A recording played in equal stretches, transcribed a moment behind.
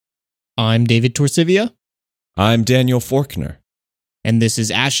I'm David Torsivia. I'm Daniel Forkner. And this is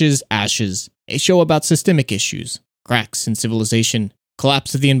Ashes, Ashes, a show about systemic issues, cracks in civilization,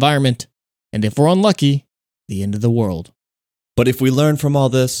 collapse of the environment, and if we're unlucky, the end of the world. But if we learn from all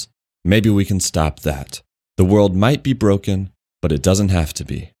this, maybe we can stop that. The world might be broken, but it doesn't have to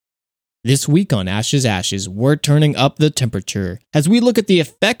be. This week on Ashes, Ashes, we're turning up the temperature as we look at the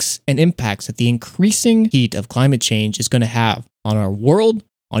effects and impacts that the increasing heat of climate change is going to have on our world,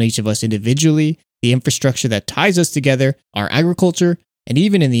 on each of us individually, the infrastructure that ties us together, our agriculture, and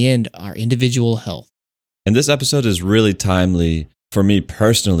even in the end, our individual health. And this episode is really timely for me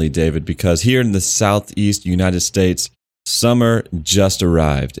personally, David, because here in the southeast United States, summer just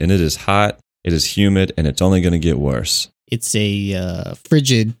arrived, and it is hot, it is humid, and it's only going to get worse. It's a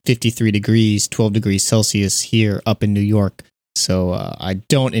frigid 53 degrees, 12 degrees Celsius here up in New York, so I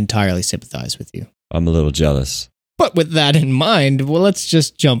don't entirely sympathize with you. I'm a little jealous. But with that in mind, well, let's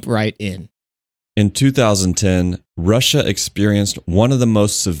just jump right in. In 2010, Russia experienced one of the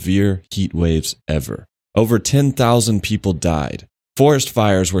most severe heat waves ever. Over 10,000 people died. Forest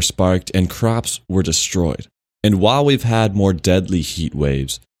fires were sparked and crops were destroyed. And while we've had more deadly heat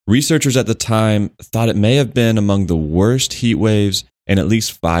waves, researchers at the time thought it may have been among the worst heat waves in at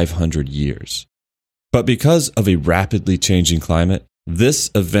least 500 years. But because of a rapidly changing climate, this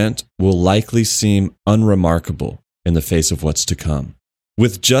event will likely seem unremarkable in the face of what's to come.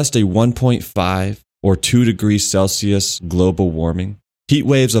 With just a 1.5 or 2 degrees Celsius global warming, heat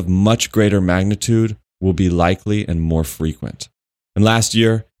waves of much greater magnitude will be likely and more frequent. And last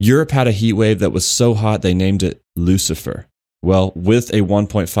year, Europe had a heat wave that was so hot they named it Lucifer. Well, with a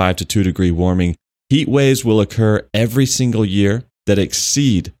 1.5 to 2 degree warming, heat waves will occur every single year that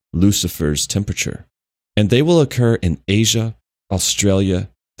exceed Lucifer's temperature. And they will occur in Asia, Australia,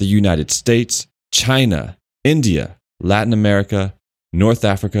 the United States, China, India, Latin America, North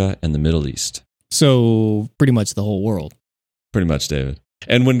Africa, and the Middle East. So pretty much the whole world. Pretty much, David.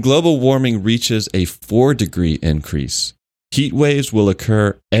 And when global warming reaches a 4-degree increase, heat waves will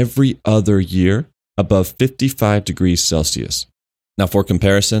occur every other year above 55 degrees Celsius. Now, for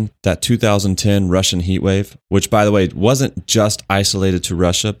comparison, that 2010 Russian heat wave, which, by the way, wasn't just isolated to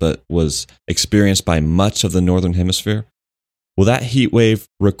Russia, but was experienced by much of the Northern Hemisphere, well, that heat wave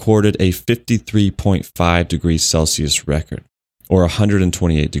recorded a 53.5 degrees Celsius record, or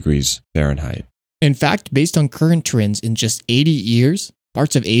 128 degrees Fahrenheit. In fact, based on current trends, in just 80 years,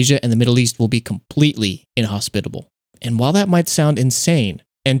 parts of Asia and the Middle East will be completely inhospitable. And while that might sound insane,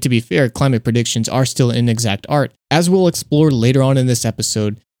 and to be fair, climate predictions are still an inexact art, as we'll explore later on in this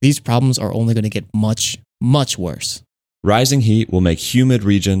episode, these problems are only going to get much, much worse. Rising heat will make humid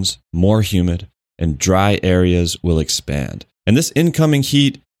regions more humid, and dry areas will expand. And this incoming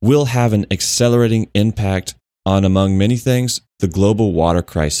heat will have an accelerating impact on, among many things, the global water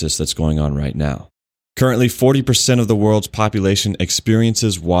crisis that's going on right now. Currently, 40% of the world's population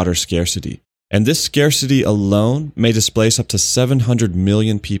experiences water scarcity. And this scarcity alone may displace up to 700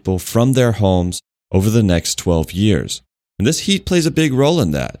 million people from their homes over the next 12 years. And this heat plays a big role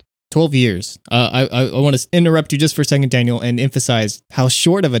in that. 12 years. I want to interrupt you just for a second, Daniel, and emphasize how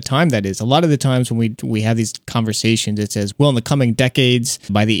short of a time that is. A lot of the times when we have these conversations, it says, well, in the coming decades,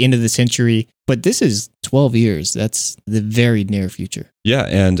 by the end of the century, but this is 12 years. That's the very near future. Yeah,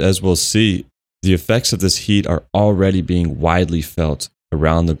 and as we'll see, the effects of this heat are already being widely felt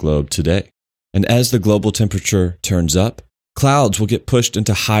around the globe today. And as the global temperature turns up, clouds will get pushed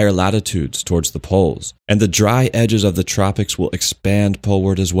into higher latitudes towards the poles, and the dry edges of the tropics will expand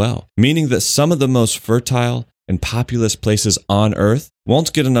poleward as well, meaning that some of the most fertile and populous places on Earth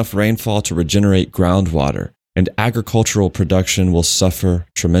won't get enough rainfall to regenerate groundwater, and agricultural production will suffer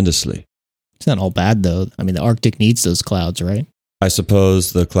tremendously. It's not all bad, though. I mean, the Arctic needs those clouds, right? I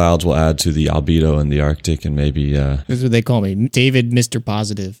suppose the clouds will add to the albedo in the Arctic, and maybe... That's what they call me, David Mr.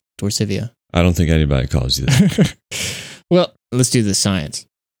 Positive Torsivia. I don't think anybody calls you that. Well, let's do the science.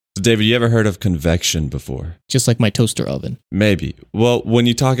 So David, you ever heard of convection before? Just like my toaster oven. Maybe. Well, when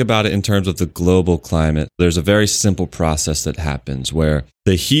you talk about it in terms of the global climate, there's a very simple process that happens where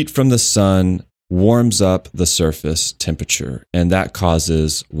the heat from the sun warms up the surface temperature, and that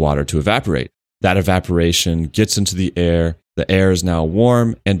causes water to evaporate. That evaporation gets into the air air is now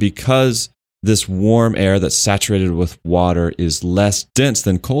warm, and because this warm air that's saturated with water is less dense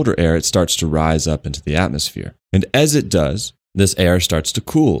than colder air, it starts to rise up into the atmosphere. And as it does, this air starts to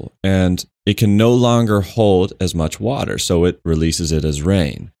cool, and it can no longer hold as much water, so it releases it as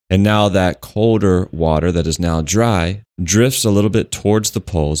rain. And now that colder water that is now dry drifts a little bit towards the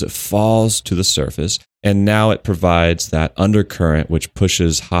poles, it falls to the surface, and now it provides that undercurrent which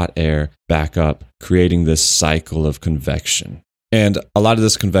pushes hot air back up, creating this cycle of convection. And a lot of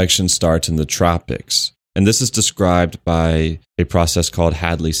this convection starts in the tropics. And this is described by a process called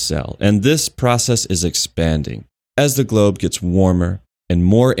Hadley's cell. And this process is expanding. As the globe gets warmer and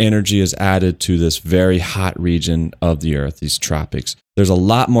more energy is added to this very hot region of the Earth, these tropics, there's a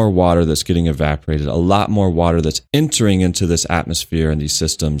lot more water that's getting evaporated, a lot more water that's entering into this atmosphere and these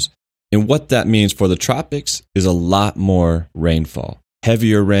systems. And what that means for the tropics is a lot more rainfall,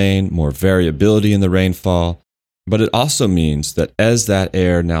 heavier rain, more variability in the rainfall. But it also means that as that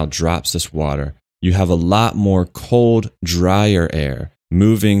air now drops this water, you have a lot more cold, drier air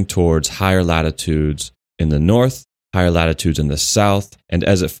moving towards higher latitudes in the north, higher latitudes in the south, and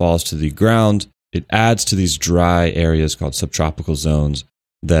as it falls to the ground, it adds to these dry areas called subtropical zones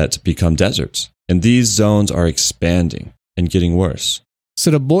that become deserts. And these zones are expanding and getting worse.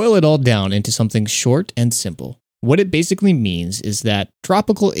 So to boil it all down into something short and simple, what it basically means is that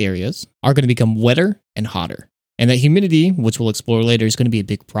tropical areas are going to become wetter and hotter, and that humidity, which we'll explore later, is going to be a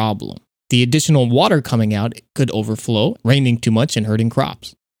big problem. The additional water coming out could overflow, raining too much and hurting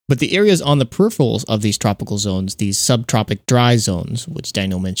crops. But the areas on the peripherals of these tropical zones, these subtropic dry zones, which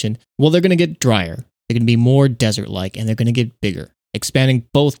Daniel mentioned, well, they're going to get drier. They're going to be more desert-like, and they're going to get bigger, expanding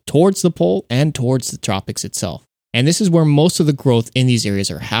both towards the pole and towards the tropics itself. And this is where most of the growth in these areas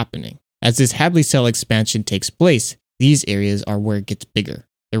are happening. As this Hadley cell expansion takes place, these areas are where it gets bigger.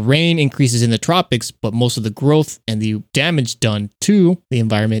 The rain increases in the tropics, but most of the growth and the damage done to the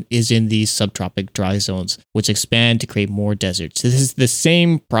environment is in these subtropic dry zones, which expand to create more deserts. This is the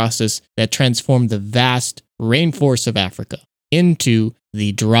same process that transformed the vast rainforests of Africa into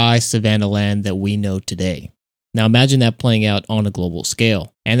the dry savanna land that we know today. Now imagine that playing out on a global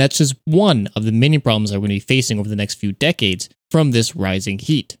scale. And that's just one of the many problems that we're going to be facing over the next few decades from this rising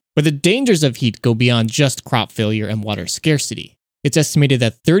heat. But the dangers of heat go beyond just crop failure and water scarcity. It's estimated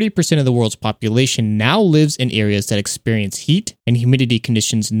that 30% of the world's population now lives in areas that experience heat and humidity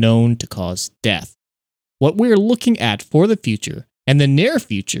conditions known to cause death. What we're looking at for the future and the near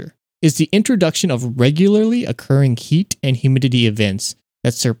future is the introduction of regularly occurring heat and humidity events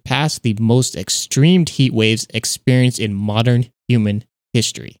that surpass the most extreme heat waves experienced in modern human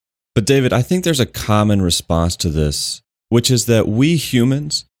history. But David, I think there's a common response to this, which is that we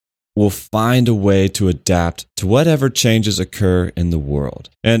humans will find a way to adapt to whatever changes occur in the world.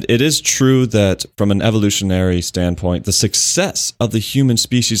 And it is true that from an evolutionary standpoint, the success of the human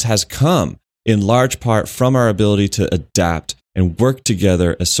species has come in large part from our ability to adapt and work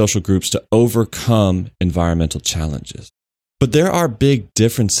together as social groups to overcome environmental challenges. But there are big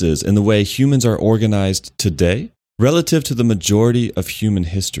differences in the way humans are organized today relative to the majority of human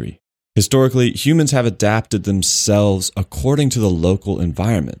history. Historically, humans have adapted themselves according to the local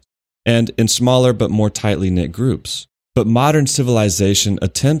environment, and in smaller but more tightly knit groups. But modern civilization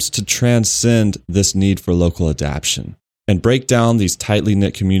attempts to transcend this need for local adaptation and break down these tightly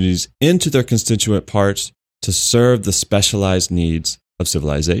knit communities into their constituent parts to serve the specialized needs of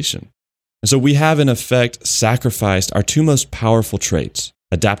civilization. And so we have in effect sacrificed our two most powerful traits,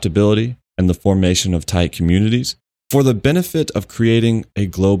 adaptability and the formation of tight communities, for the benefit of creating a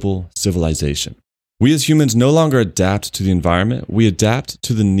global civilization. We as humans no longer adapt to the environment, we adapt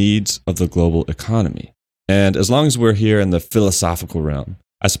to the needs of the global economy. And as long as we're here in the philosophical realm,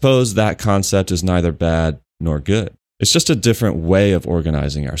 I suppose that concept is neither bad nor good. It's just a different way of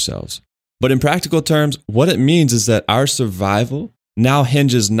organizing ourselves. But in practical terms, what it means is that our survival now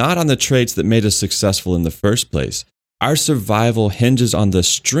hinges not on the traits that made us successful in the first place. Our survival hinges on the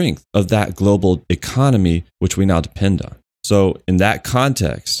strength of that global economy, which we now depend on. So in that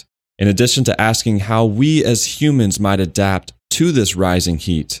context, in addition to asking how we as humans might adapt to this rising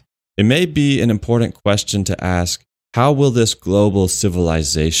heat, it may be an important question to ask, how will this global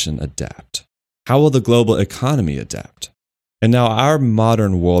civilization adapt? How will the global economy adapt? And now our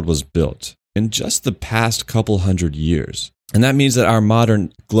modern world was built in just the past couple hundred years. And that means that our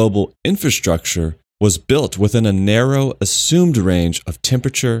modern global infrastructure was built within a narrow, assumed range of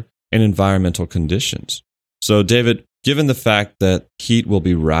temperature and environmental conditions. So, David, given the fact that heat will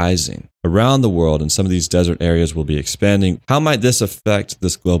be rising around the world and some of these desert areas will be expanding, how might this affect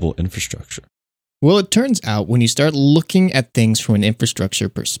this global infrastructure? Well, it turns out when you start looking at things from an infrastructure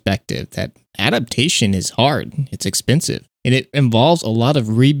perspective, that adaptation is hard, it's expensive, and it involves a lot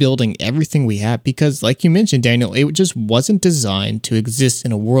of rebuilding everything we have because, like you mentioned, Daniel, it just wasn't designed to exist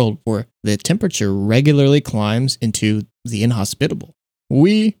in a world where the temperature regularly climbs into the inhospitable.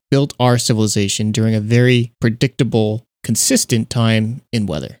 We built our civilization during a very predictable, consistent time in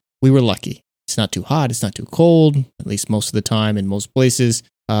weather. We were lucky. It's not too hot, it's not too cold, at least most of the time in most places.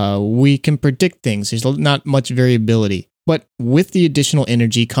 We can predict things. There's not much variability. But with the additional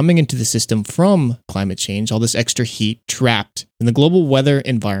energy coming into the system from climate change, all this extra heat trapped in the global weather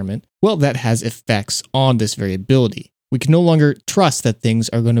environment, well, that has effects on this variability. We can no longer trust that things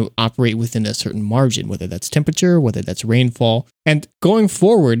are going to operate within a certain margin, whether that's temperature, whether that's rainfall. And going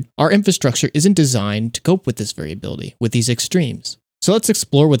forward, our infrastructure isn't designed to cope with this variability, with these extremes. So let's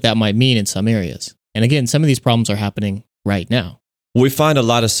explore what that might mean in some areas. And again, some of these problems are happening right now. We find a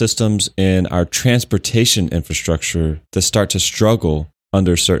lot of systems in our transportation infrastructure that start to struggle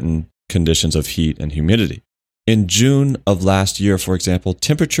under certain conditions of heat and humidity. In June of last year, for example,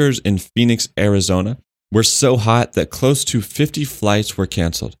 temperatures in Phoenix, Arizona were so hot that close to 50 flights were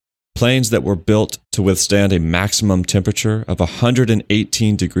canceled. Planes that were built to withstand a maximum temperature of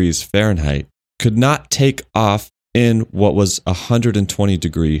 118 degrees Fahrenheit could not take off in what was 120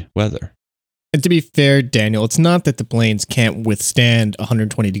 degree weather. And to be fair, Daniel, it's not that the planes can't withstand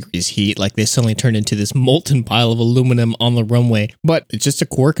 120 degrees heat, like they suddenly turn into this molten pile of aluminum on the runway, but it's just a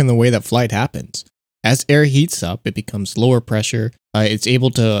quirk in the way that flight happens. As air heats up, it becomes lower pressure. It's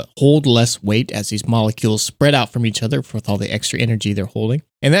able to hold less weight as these molecules spread out from each other with all the extra energy they're holding.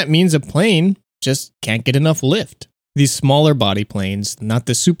 And that means a plane just can't get enough lift. These smaller body planes, not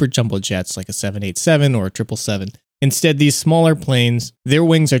the super jumbo jets like a 787 or a 777. Instead, these smaller planes, their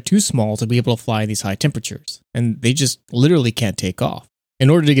wings are too small to be able to fly in these high temperatures, and they just literally can't take off. In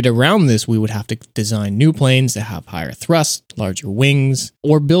order to get around this, we would have to design new planes that have higher thrust, larger wings,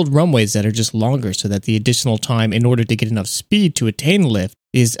 or build runways that are just longer so that the additional time in order to get enough speed to attain lift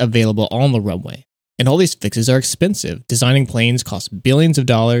is available on the runway. And all these fixes are expensive. Designing planes costs billions of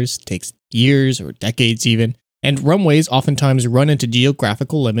dollars, takes years or decades even, and runways oftentimes run into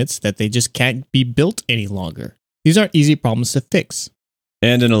geographical limits that they just can't be built any longer. These aren't easy problems to fix.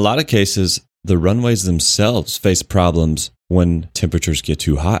 And in a lot of cases, the runways themselves face problems when temperatures get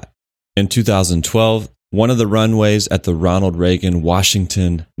too hot. In 2012, one of the runways at the Ronald Reagan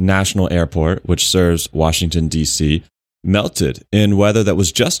Washington National Airport, which serves Washington, D.C., melted in weather that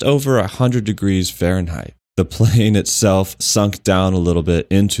was just over 100 degrees Fahrenheit. The plane itself sunk down a little bit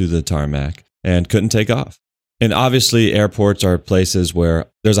into the tarmac and couldn't take off. And obviously, airports are places where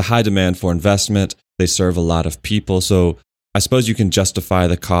there's a high demand for investment. They serve a lot of people. So I suppose you can justify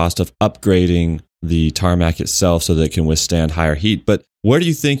the cost of upgrading the tarmac itself so that it can withstand higher heat. But where do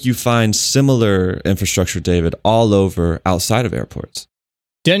you think you find similar infrastructure, David, all over outside of airports?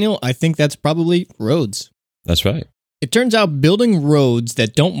 Daniel, I think that's probably roads. That's right. It turns out building roads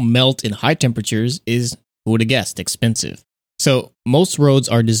that don't melt in high temperatures is, who would have guessed, expensive. So most roads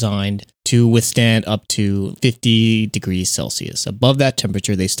are designed to withstand up to 50 degrees Celsius. Above that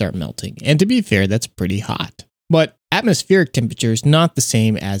temperature, they start melting. And to be fair, that's pretty hot. But atmospheric temperature is not the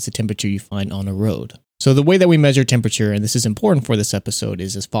same as the temperature you find on a road. So the way that we measure temperature, and this is important for this episode,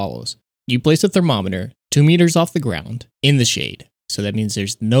 is as follows. You place a thermometer 2 meters off the ground in the shade. So that means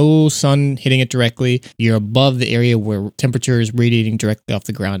there's no sun hitting it directly. You're above the area where temperature is radiating directly off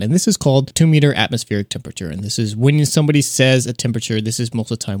the ground. And this is called 2-meter atmospheric temperature. And this is when somebody says a temperature, this is most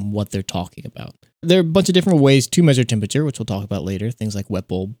of the time what they're talking about. There are a bunch of different ways to measure temperature, which we'll talk about later, things like wet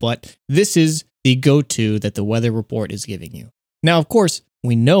bulb. But this is the go-to that the weather report is giving you. Now, of course,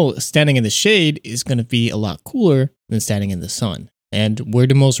 we know standing in the shade is going to be a lot cooler than standing in the sun. And where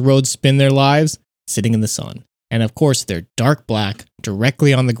do most roads spend their lives? Sitting in the sun. And of course, they're dark black,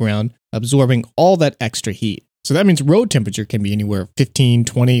 directly on the ground, absorbing all that extra heat. So that means road temperature can be anywhere 15,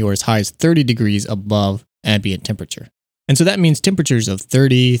 20, or as high as 30 degrees above ambient temperature. And so that means temperatures of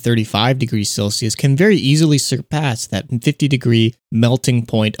 30, 35 degrees Celsius can very easily surpass that 50-degree melting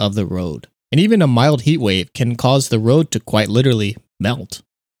point of the road. And even a mild heat wave can cause the road to quite literally melt.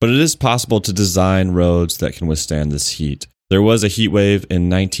 But it is possible to design roads that can withstand this heat. There was a heat wave in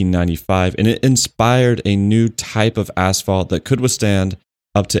 1995, and it inspired a new type of asphalt that could withstand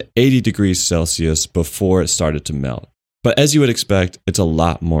up to 80 degrees Celsius before it started to melt. But as you would expect, it's a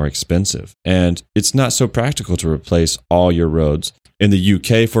lot more expensive, and it's not so practical to replace all your roads. In the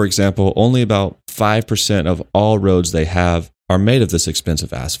UK, for example, only about 5% of all roads they have are made of this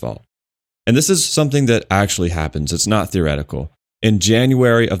expensive asphalt. And this is something that actually happens. It's not theoretical. In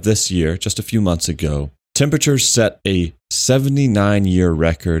January of this year, just a few months ago, temperatures set a 79-year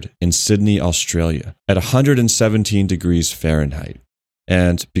record in Sydney, Australia, at 117 degrees Fahrenheit.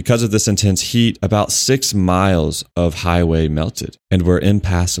 And because of this intense heat, about 6 miles of highway melted and were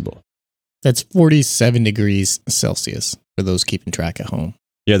impassable. That's 47 degrees Celsius for those keeping track at home.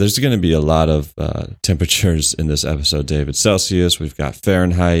 Yeah, there's going to be a lot of temperatures in this episode, David. Celsius, we've got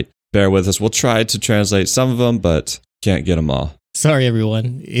Fahrenheit. Bear with us. We'll try to translate some of them, but can't get them all. Sorry,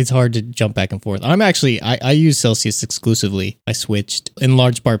 everyone. It's hard to jump back and forth. I use Celsius exclusively. I switched in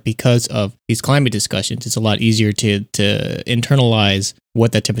large part because of these climate discussions. It's a lot easier to internalize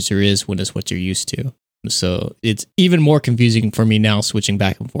what that temperature is when it's what you're used to. So it's even more confusing for me now switching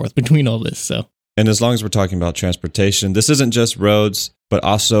back and forth between all this. And as long as we're talking about transportation, this isn't just roads, but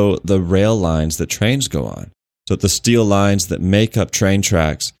also the rail lines that trains go on. So the steel lines that make up train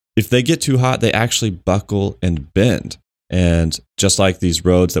tracks, if they get too hot, they actually buckle and bend. And just like these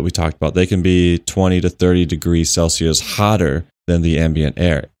roads that we talked about, they can be 20 to 30 degrees Celsius hotter than the ambient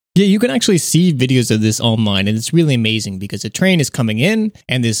air. Yeah, you can actually see videos of this online, and it's really amazing because the train is coming in,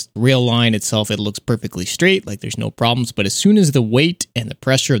 and this rail line itself, it looks perfectly straight, like there's no problems. But as soon as the weight and the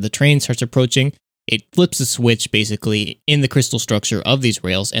pressure of the train starts approaching, it flips a switch basically in the crystal structure of these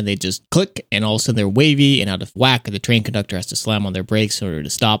rails, and they just click, and all of a sudden they're wavy and out of whack, and the train conductor has to slam on their brakes in order to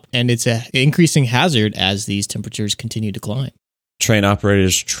stop. And it's an increasing hazard as these temperatures continue to climb. Train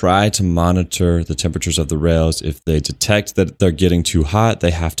operators try to monitor the temperatures of the rails. If they detect that they're getting too hot,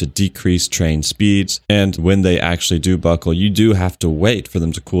 they have to decrease train speeds. And when they actually do buckle, you do have to wait for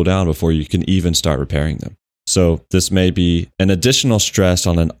them to cool down before you can even start repairing them. So this may be an additional stress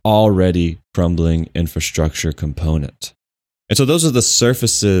on an already crumbling infrastructure component. And so those are the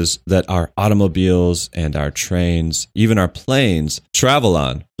surfaces that our automobiles and our trains, even our planes, travel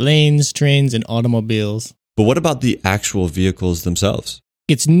on. Planes, trains, and automobiles. But what about the actual vehicles themselves?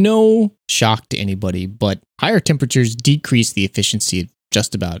 It's no shock to anybody, but higher temperatures decrease the efficiency of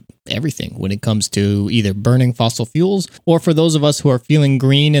just about everything when it comes to either burning fossil fuels, or for those of us who are feeling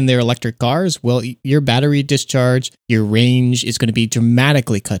green in their electric cars, well, your battery discharge, your range is going to be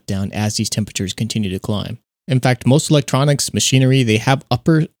dramatically cut down as these temperatures continue to climb. In fact, most electronics, machinery, they have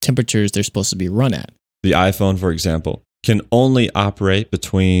upper temperatures they're supposed to be run at. The iPhone, for example, can only operate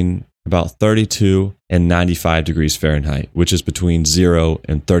between about 32 and 95 degrees Fahrenheit, which is between 0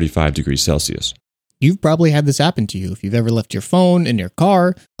 and 35 degrees Celsius. You've probably had this happen to you. If you've ever left your phone in your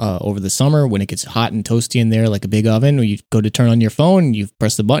car over the summer when it gets hot and toasty in there like a big oven, or you go to turn on your phone, you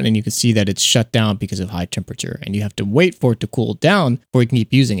press the button and you can see that it's shut down because of high temperature, and you have to wait for it to cool down before you can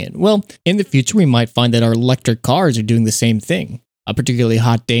keep using it. Well, in the future, we might find that our electric cars are doing the same thing. A particularly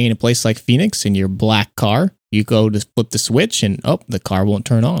hot day in a place like Phoenix in your black car, you go to flip the switch and the car won't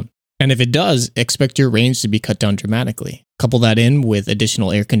turn on. And if it does, expect your range to be cut down dramatically. Couple that in with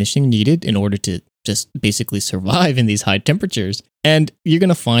additional air conditioning needed in order to just basically survive in these high temperatures. And you're going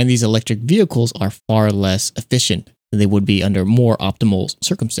to find these electric vehicles are far less efficient than they would be under more optimal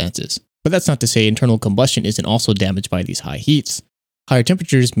circumstances. But that's not to say internal combustion isn't also damaged by these high heats. Higher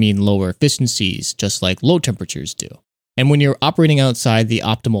temperatures mean lower efficiencies, just like low temperatures do. And when you're operating outside the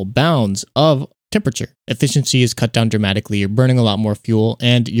optimal bounds of temperature, efficiency is cut down dramatically, you're burning a lot more fuel,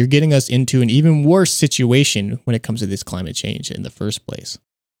 and you're getting us into an even worse situation when it comes to this climate change in the first place.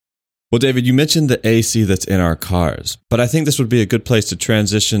 Well, David, you mentioned the AC that's in our cars, but I think this would be a good place to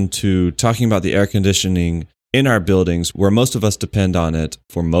transition to talking about the air conditioning in our buildings, where most of us depend on it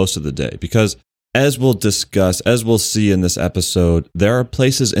for most of the day. Because as we'll discuss, as we'll see in this episode, there are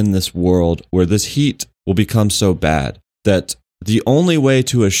places in this world where this heat will become so bad that the only way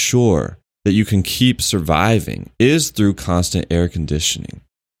to assure that you can keep surviving is through constant air conditioning.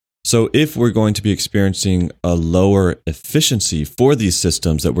 So if we're going to be experiencing a lower efficiency for these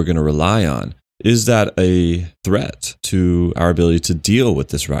systems that we're going to rely on, is that a threat to our ability to deal with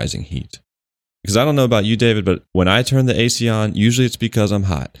this rising heat? Because I don't know about you, David, but when I turn the AC on, usually it's because I'm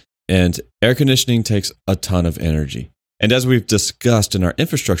hot. And air conditioning takes a ton of energy. And as we've discussed in our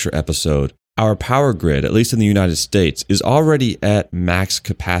infrastructure episode, our power grid, at least in the United States, is already at max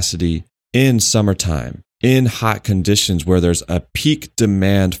capacity in summertime, in hot conditions where there's a peak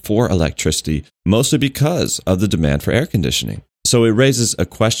demand for electricity, mostly because of the demand for air conditioning. So it raises a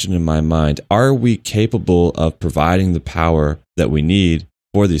question in my mind: are we capable of providing the power that we need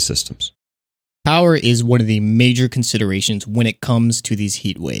for these systems? Power is one of the major considerations when it comes to these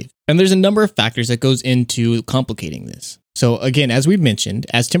heat waves. And there's a number of factors that goes into complicating this. So again, as we've mentioned,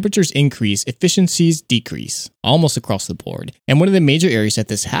 as temperatures increase, efficiencies decrease almost across the board. And one of the major areas that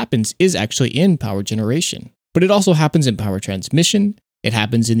this happens is actually in power generation. But it also happens in power transmission. It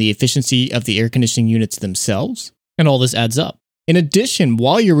happens in the efficiency of the air conditioning units themselves. And all this adds up. In addition,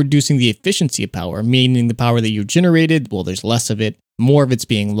 while you're reducing the efficiency of power, meaning the power that you generated, well, there's less of it, more of it's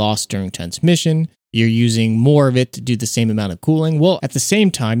being lost during transmission, you're using more of it to do the same amount of cooling. Well, at the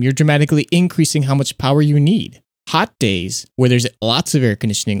same time, you're dramatically increasing how much power you need. Hot days, where there's lots of air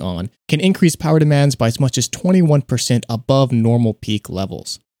conditioning on, can increase power demands by as much as 21% above normal peak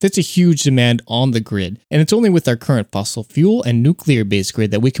levels. That's a huge demand on the grid, and it's only with our current fossil fuel and nuclear-based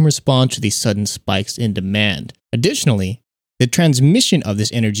grid that we can respond to these sudden spikes in demand. Additionally, the transmission of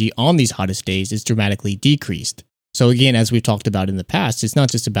this energy on these hottest days is dramatically decreased. So again, as we've talked about in the past, it's not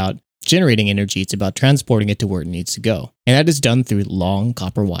just about generating energy, it's about transporting it to where it needs to go. And that is done through long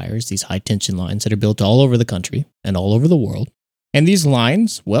copper wires, these high tension lines that are built all over the country and all over the world. And these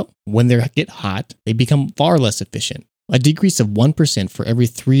lines, well, when they get hot, they become far less efficient. A decrease of 1% for every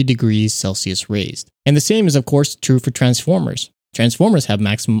 3 degrees Celsius raised. And the same is, of course, true for transformers. Transformers have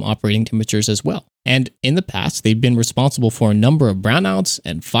maximum operating temperatures as well. And in the past, they've been responsible for a number of brownouts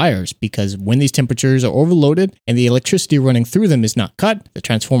and fires because when these temperatures are overloaded and the electricity running through them is not cut, the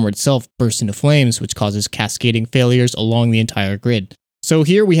transformer itself bursts into flames, which causes cascading failures along the entire grid. So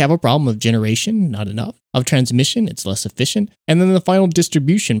here we have a problem of generation, not enough, of transmission, it's less efficient, and then the final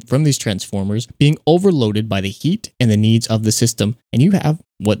distribution from these transformers being overloaded by the heat and the needs of the system, and you have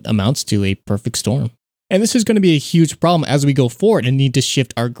what amounts to a perfect storm. And this is going to be a huge problem as we go forward and need to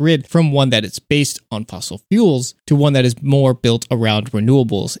shift our grid from one that is based on fossil fuels to one that is more built around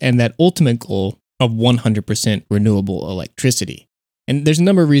renewables and that ultimate goal of 100% renewable electricity. And there's a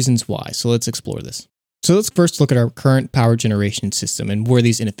number of reasons why, so let's explore this. So let's first look at our current power generation system and where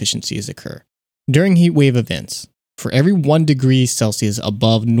these inefficiencies occur. During heat wave events, for every 1 degree Celsius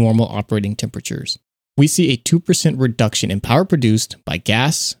above normal operating temperatures, we see a 2% reduction in power produced by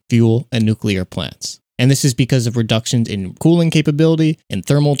gas, fuel, and nuclear plants. And this is because of reductions in cooling capability, in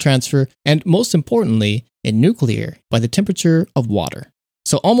thermal transfer, and most importantly, in nuclear by the temperature of water.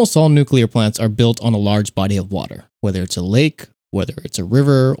 So almost all nuclear plants are built on a large body of water, whether it's a lake, whether it's a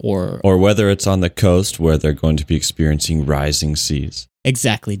river, or whether it's on the coast where they're going to be experiencing rising seas.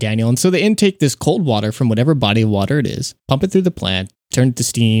 Exactly, Daniel. And so they intake this cold water from whatever body of water it is, pump it through the plant, turn it to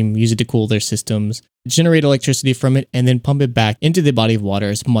steam, use it to cool their systems, generate electricity from it, and then pump it back into the body of water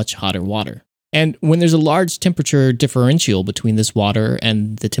as much hotter water. And when there's a large temperature differential between this water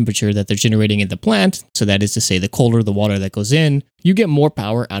and the temperature that they're generating in the plant, so that is to say the colder the water that goes in, you get more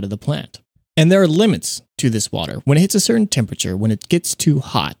power out of the plant. And there are limits to this water. When it hits a certain temperature, when it gets too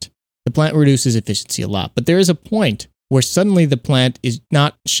hot, the plant reduces efficiency a lot. But there is a point where suddenly the plant is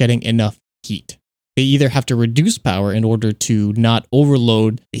not shedding enough heat. They either have to reduce power in order to not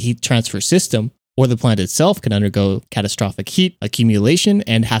overload the heat transfer system, or the plant itself can undergo catastrophic heat accumulation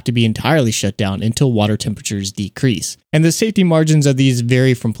and have to be entirely shut down until water temperatures decrease. And the safety margins of these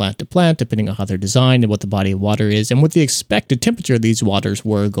vary from plant to plant depending on how they're designed and what the body of water is and what the expected temperature of these waters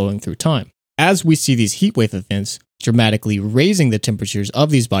were going through time. As we see these heat wave events dramatically raising the temperatures of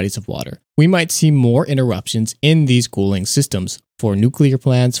these bodies of water, we might see more interruptions in these cooling systems for nuclear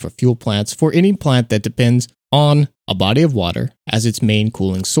plants, for fuel plants, for any plant that depends on a body of water as its main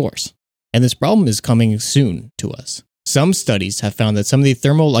cooling source. And this problem is coming soon to us. Some studies have found that some of the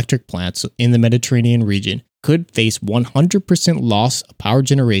thermoelectric plants in the Mediterranean region could face 100% loss of power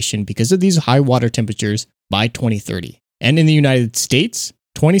generation because of these high water temperatures by 2030. And in the United States,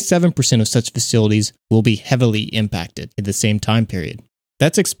 27% of such facilities will be heavily impacted in the same time period.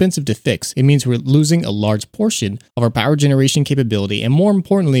 That's expensive to fix. It means we're losing a large portion of our power generation capability, and more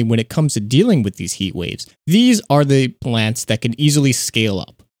importantly, when it comes to dealing with these heat waves, these are the plants that can easily scale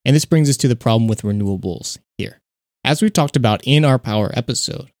up. And this brings us to the problem with renewables here. As we talked about in our power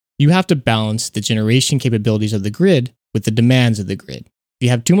episode, you have to balance the generation capabilities of the grid with the demands of the grid. If you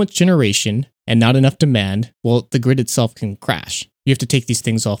have too much generation and not enough demand, well, the grid itself can crash. You have to take these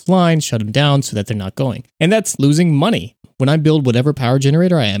things offline, shut them down so that they're not going. And that's losing money. When I build whatever power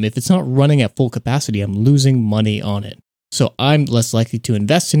generator I am, if it's not running at full capacity, I'm losing money on it. So I'm less likely to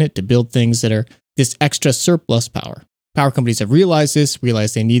invest in it to build things that are this extra surplus power. Power companies have realized this,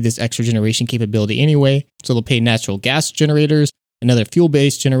 realized they need this extra generation capability anyway, so they'll pay natural gas generators and other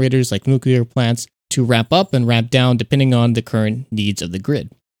fuel-based generators like nuclear plants to ramp up and ramp down depending on the current needs of the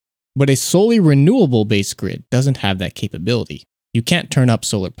grid. But a solely renewable-based grid doesn't have that capability. You can't turn up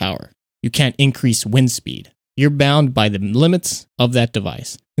solar power. You can't increase wind speed. You're bound by the limits of that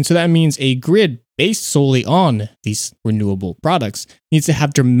device. And so that means a grid based solely on these renewable products needs to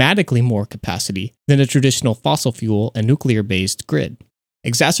have dramatically more capacity than a traditional fossil fuel and nuclear-based grid.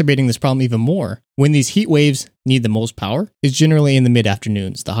 Exacerbating this problem even more, when these heat waves need the most power is generally in the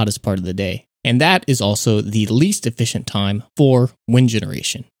mid-afternoons, the hottest part of the day. And that is also the least efficient time for wind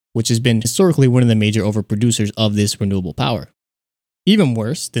generation, which has been historically one of the major overproducers of this renewable power. Even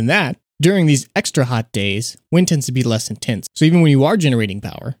worse than that, during these extra hot days, wind tends to be less intense. So even when you are generating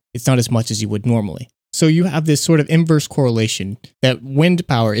power, it's not as much as you would normally. So you have this sort of inverse correlation that wind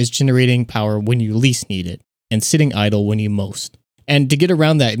power is generating power when you least need it and sitting idle when you most. And to get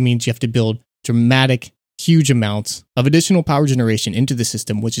around that, it means you have to build dramatic huge amounts of additional power generation into the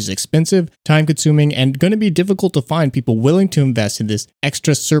system, which is expensive, time-consuming, and going to be difficult to find people willing to invest in this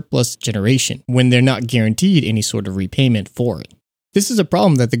extra surplus generation when they're not guaranteed any sort of repayment for it. This is a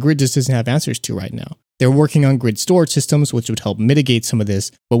problem that the grid just doesn't have answers to right now. They're working on grid storage systems, which would help mitigate some of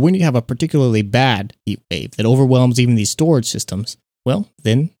this, but when you have a particularly bad heat wave that overwhelms even these storage systems, well,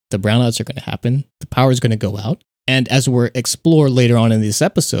 then the brownouts are going to happen, the power is going to go out, and as we'll explore later on in this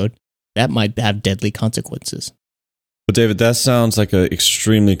episode, that might have deadly consequences. But David, that sounds like an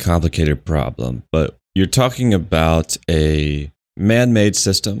extremely complicated problem, but you're talking about a man-made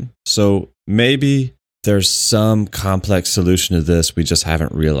system, so maybe there's some complex solution to this we just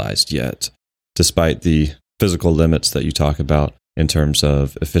haven't realized yet, despite the physical limits that you talk about in terms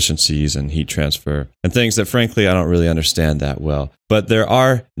of efficiencies and heat transfer and things that frankly I don't really understand that well. But there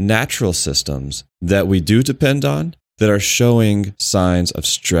are natural systems that we do depend on that are showing signs of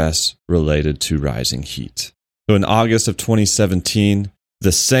stress related to rising heat. So in August of 2017,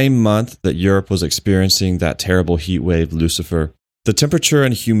 the same month that Europe was experiencing that terrible heat wave, Lucifer, the temperature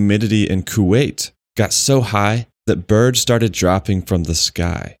and humidity in Kuwait got so high that birds started dropping from the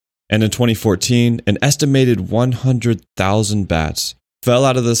sky. And in 2014, an estimated 100,000 bats fell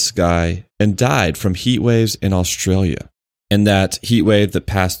out of the sky and died from heat waves in Australia. And that heat wave that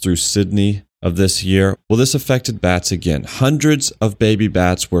passed through Sydney of this year, well, this affected bats again. Hundreds of baby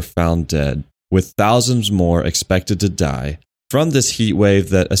bats were found dead, with thousands more expected to die from this heat wave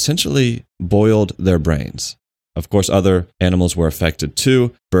that essentially boiled their brains. Of course, other animals were affected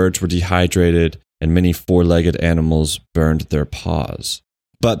too. Birds were dehydrated, and many four-legged animals burned their paws.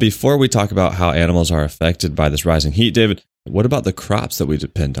 But before we talk about how animals are affected by this rising heat, David, what about the crops that we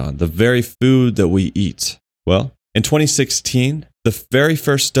depend on, the very food that we eat? Well, in 2016, the very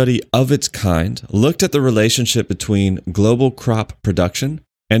first study of its kind looked at the relationship between global crop production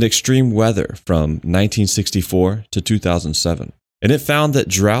and extreme weather from 1964 to 2007. And it found that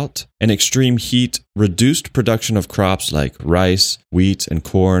drought and extreme heat reduced production of crops like rice, wheat, and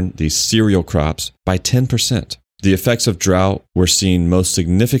corn, these cereal crops, by 10%. The effects of drought were seen most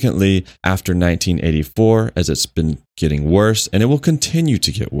significantly after 1984, as it's been getting worse, and it will continue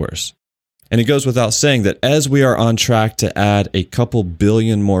to get worse. And it goes without saying that as we are on track to add a couple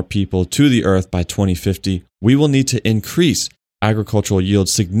billion more people to the earth by 2050, we will need to increase agricultural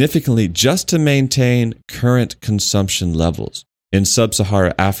yields significantly just to maintain current consumption levels. In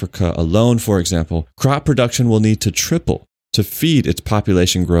sub-Saharan Africa alone, for example, crop production will need to triple to feed its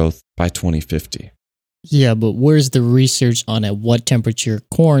population growth by 2050. Yeah, but where's the research on at what temperature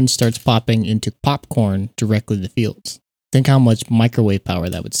corn starts popping into popcorn directly in the fields? Think how much microwave power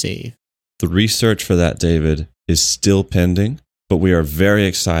that would save. The research for that, David, is still pending, but we are very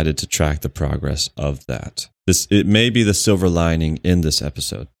excited to track the progress of that. It may be the silver lining in this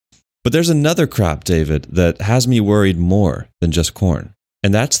episode. But there's another crop, David, that has me worried more than just corn,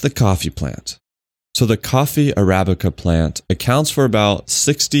 and that's the coffee plant. So the coffee Arabica plant accounts for about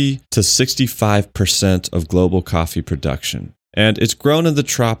 60 to 65% of global coffee production. And it's grown in the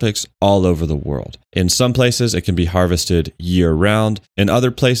tropics all over the world. In some places, it can be harvested year-round. In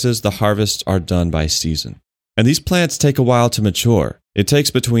other places, the harvests are done by season. And these plants take a while to mature. It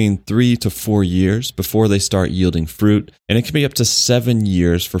takes between 3 to 4 years before they start yielding fruit, and it can be up to 7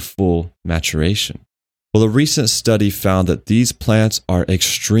 years for full maturation. Well, a recent study found that these plants are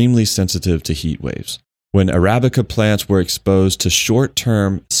extremely sensitive to heat waves. When Arabica plants were exposed to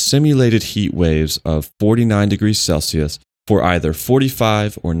short-term simulated heat waves of 49 degrees Celsius, for either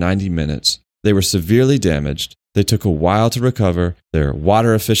 45 or 90 minutes, they were severely damaged. They took a while to recover. Their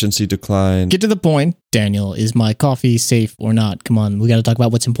water efficiency declined. Get to the point. Daniel, is my coffee safe or not? Come on, we got to talk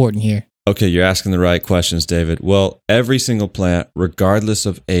about what's important here. Okay, you're asking the right questions, David. Well, every single plant, regardless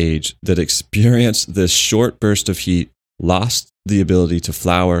of age, that experienced this short burst of heat lost the ability to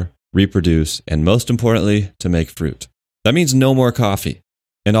flower, reproduce, and most importantly, to make fruit. That means no more coffee.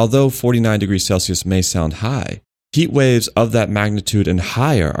 And although 49 degrees Celsius may sound high, heat waves of that magnitude and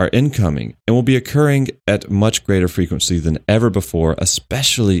higher are incoming and will be occurring at much greater frequency than ever before,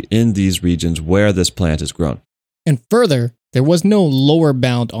 especially in these regions where this plant is grown. And further, there was no lower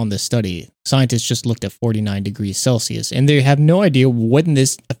bound on this study. Scientists just looked at 49 degrees Celsius, and they have no idea when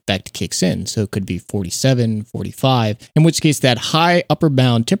this effect kicks in. So it could be 47, 45, in which case that high upper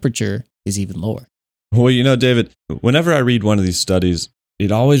bound temperature is even lower. Well, you know, David, whenever I read one of these studies,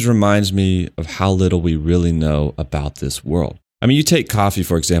 it always reminds me of how little we really know about this world. I mean, you take coffee,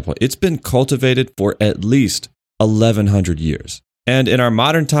 for example. It's been cultivated for at least 1,100 years. And in our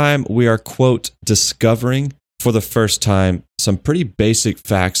modern time, we are, quote, discovering for the first time some pretty basic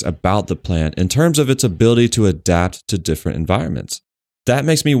facts about the plant in terms of its ability to adapt to different environments. That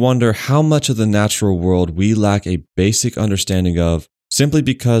makes me wonder how much of the natural world we lack a basic understanding of simply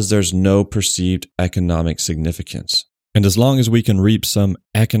because there's no perceived economic significance. And as long as we can reap some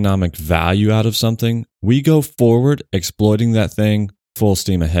economic value out of something, we go forward exploiting that thing full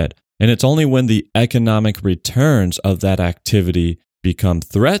steam ahead. And it's only when the economic returns of that activity become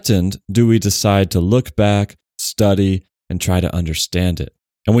threatened do we decide to look back, study, and try to understand it.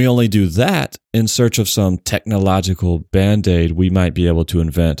 And we only do that in search of some technological band-aid we might be able to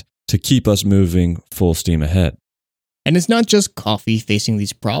invent to keep us moving full steam ahead. And it's not just coffee facing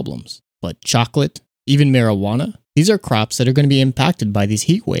these problems, but chocolate, even marijuana. These are crops that are going to be impacted by these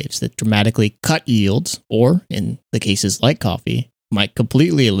heat waves that dramatically cut yields, or in the cases like coffee, might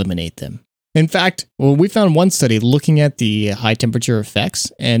completely eliminate them. In fact, we found one study looking at the high temperature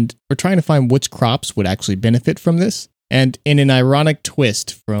effects, and we're trying to find which crops would actually benefit from this. And in an ironic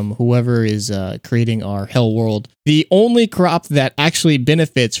twist from whoever is creating our hell world, the only crop that actually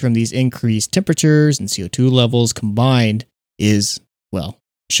benefits from these increased temperatures and CO2 levels combined is, well,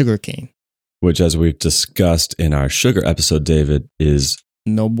 sugarcane. Which, as we've discussed in our sugar episode, David, is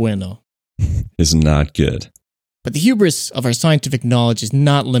no bueno. Is not good. But the hubris of our scientific knowledge is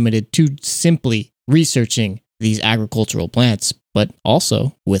not limited to simply researching these agricultural plants, but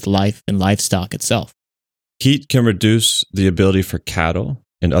also with life and livestock itself. Heat can reduce the ability for cattle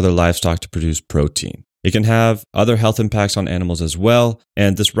and other livestock to produce protein. It can have other health impacts on animals as well,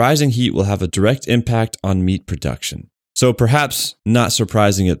 and this rising heat will have a direct impact on meat production. So perhaps not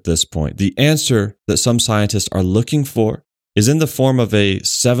surprising at this point, the answer that some scientists are looking for is in the form of a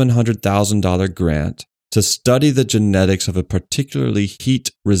 $700,000 grant to study the genetics of a particularly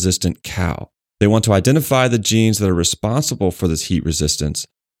heat-resistant cow. They want to identify the genes that are responsible for this heat resistance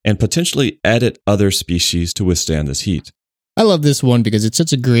and potentially edit other species to withstand this heat. I love this one because it's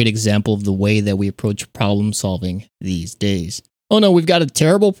such a great example of the way that we approach problem solving these days. Oh no, we've got a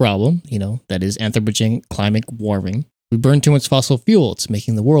terrible problem, that is anthropogenic climate warming. We burn too much fossil fuel. It's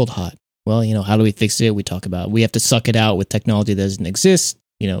making the world hot. Well, how do we fix it? We talk about we have to suck it out with technology that doesn't exist.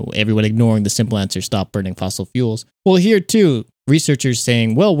 Everyone ignoring the simple answer, stop burning fossil fuels. Well, here too, researchers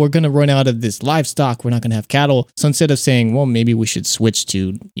saying, well, we're going to run out of this livestock. We're not going to have cattle. So instead of saying, well, maybe we should switch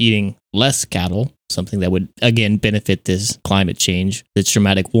to eating less cattle, something that would, again, benefit this climate change, this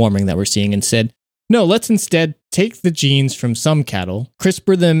dramatic warming that we're seeing, instead, no, let's instead take the genes from some cattle,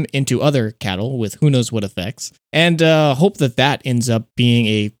 CRISPR them into other cattle with who knows what effects, and hope that ends up being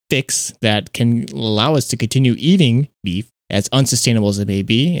a fix that can allow us to continue eating beef, as unsustainable as it may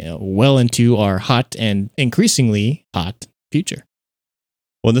be, well into our hot and increasingly hot future.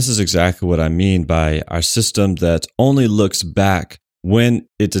 Well, this is exactly what I mean by our system that only looks back when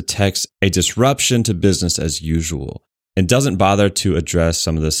it detects a disruption to business as usual and doesn't bother to address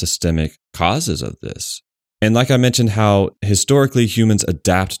some of the systemic causes of this. And like I mentioned, how historically humans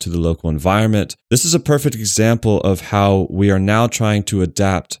adapt to the local environment, this is a perfect example of how we are now trying to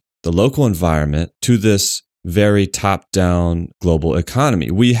adapt the local environment to this very top-down global economy.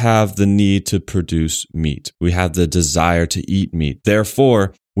 We have the need to produce meat. We have the desire to eat meat.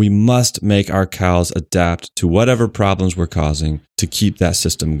 Therefore, we must make our cows adapt to whatever problems we're causing to keep that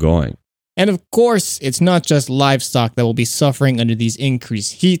system going. And of course, it's not just livestock that will be suffering under these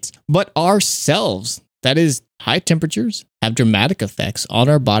increased heats, but ourselves. That is, high temperatures have dramatic effects on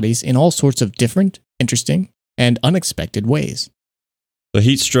our bodies in all sorts of different, interesting, and unexpected ways. The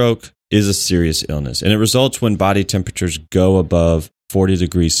heat stroke is a serious illness, and it results when body temperatures go above 40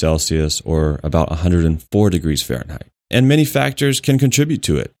 degrees Celsius or about 104 degrees Fahrenheit. And many factors can contribute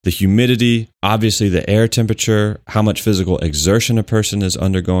to it. The humidity, obviously the air temperature, how much physical exertion a person is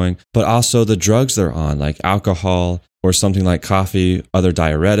undergoing, but also the drugs they're on, like alcohol or something like coffee, other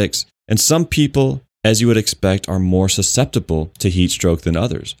diuretics. And some people, as you would expect, are more susceptible to heat stroke than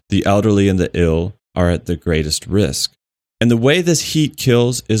others. The elderly and the ill are at the greatest risk. And the way this heat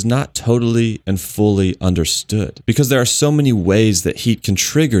kills is not totally and fully understood because there are so many ways that heat can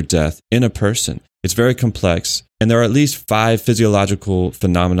trigger death in a person. It's very complex, and there are at least 5 physiological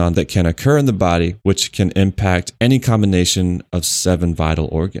phenomena that can occur in the body which can impact any combination of 7 vital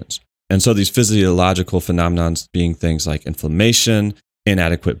organs. And so these physiological phenomena being things like inflammation,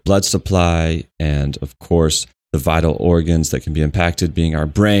 inadequate blood supply, and of course, the vital organs that can be impacted being our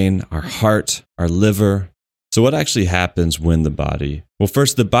brain, our heart, our liver. So what actually happens when the body? Well,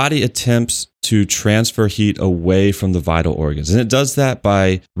 first, the body attempts to transfer heat away from the vital organs. And it does that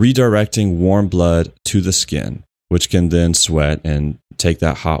by redirecting warm blood to the skin, which can then sweat and take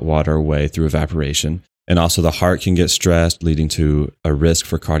that hot water away through evaporation. And also the heart can get stressed, leading to a risk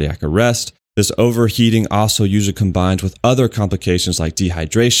for cardiac arrest. This overheating also usually combines with other complications like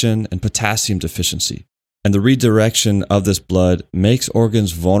dehydration and potassium deficiency. And the redirection of this blood makes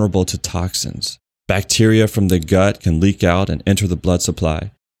organs vulnerable to toxins. Bacteria from the gut can leak out and enter the blood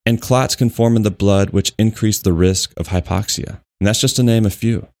supply. And clots can form in the blood, which increase the risk of hypoxia. And that's just to name a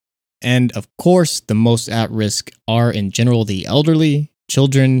few. And of course, the most at risk are in general the elderly,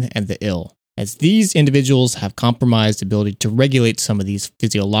 children, and the ill, as these individuals have compromised ability to regulate some of these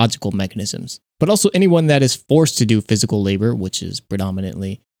physiological mechanisms. But also anyone that is forced to do physical labor, which is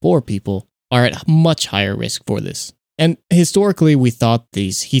predominantly poor people, are at much higher risk for this. And historically, we thought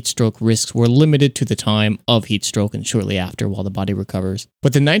these heat stroke risks were limited to the time of heat stroke and shortly after while the body recovers.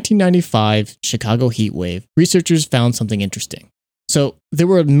 But the 1995 Chicago heat wave, researchers found something interesting. So there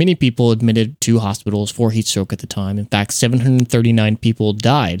were many people admitted to hospitals for heat stroke at the time. In fact, 739 people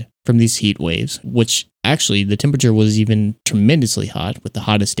died from these heat waves, which actually the temperature was even tremendously hot, with the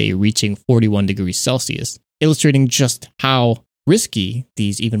hottest day reaching 41 degrees Celsius, illustrating just how risky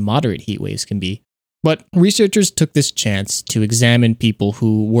these even moderate heat waves can be. But researchers took this chance to examine people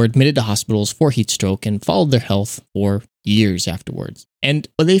who were admitted to hospitals for heat stroke and followed their health for years afterwards. And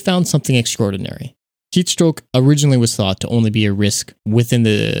they found something extraordinary. Heat stroke originally was thought to only be a risk within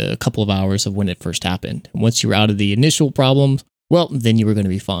the couple of hours of when it first happened. Once you were out of the initial problems, well, then you were going to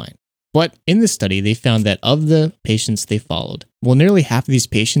be fine. But in this study, they found that of the patients they followed, nearly half of these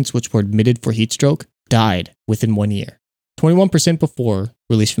patients which were admitted for heat stroke died within 1 year. 21% before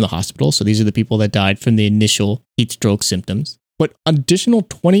release from the hospital, so these are the people that died from the initial heat stroke symptoms. But additional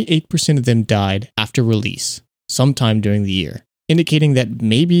 28% of them died after release, sometime during the year, indicating that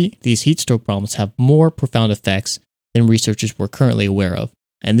maybe these heat stroke problems have more profound effects than researchers were currently aware of.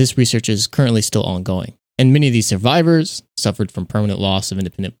 And this research is currently still ongoing. And many of these survivors suffered from permanent loss of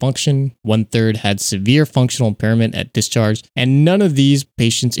independent function. 1/3 had severe functional impairment at discharge, and none of these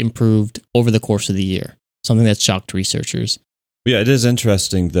patients improved over the course of the year, something that shocked researchers. Yeah, it is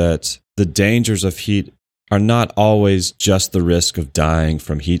interesting that the dangers of heat are not always just the risk of dying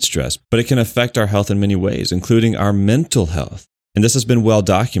from heat stress, but it can affect our health in many ways, including our mental health. And this has been well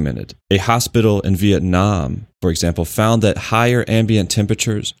documented. A hospital in Vietnam, for example, found that higher ambient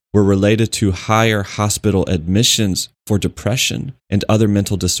temperatures were related to higher hospital admissions for depression and other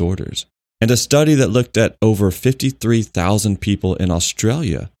mental disorders. And a study that looked at over 53,000 people in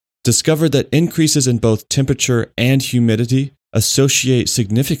Australia discovered that increases in both temperature and humidity associate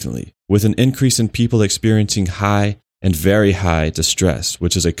significantly with an increase in people experiencing high and very high distress,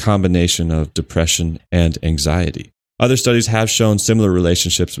 which is a combination of depression and anxiety. Other studies have shown similar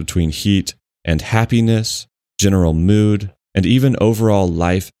relationships between heat and happiness, general mood, and even overall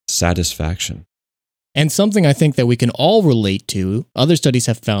life satisfaction. And something I think that we can all relate to, other studies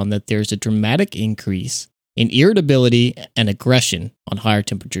have found that there's a dramatic increase in irritability and aggression on higher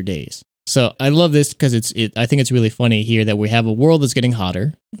temperature days. So I love this because I think it's really funny here that we have a world that's getting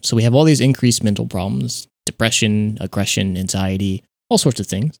hotter. So we have all these increased mental problems, depression, aggression, anxiety, all sorts of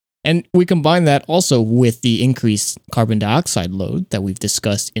things. And we combine that also with the increased carbon dioxide load that we've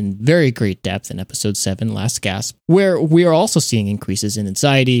discussed in very great depth in episode 7, Last Gasp, where we are also seeing increases in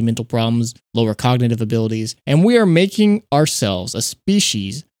anxiety, mental problems, lower cognitive abilities, and we are making ourselves a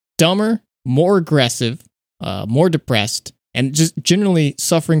species dumber, more aggressive, more depressed, and just generally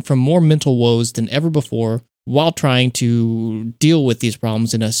suffering from more mental woes than ever before while trying to deal with these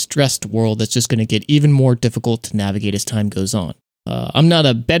problems in a stressed world that's just going to get even more difficult to navigate as time goes on. I'm not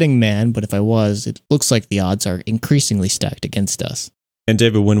a betting man, but if I was, it looks like the odds are increasingly stacked against us. And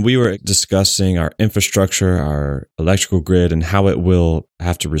David, when we were discussing our infrastructure, our electrical grid, and how it will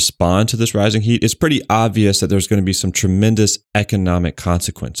have to respond to this rising heat, it's pretty obvious that there's going to be some tremendous economic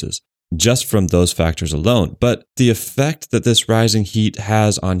consequences just from those factors alone. But the effect that this rising heat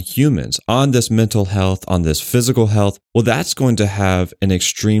has on humans, on this mental health, on this physical health, well, that's going to have an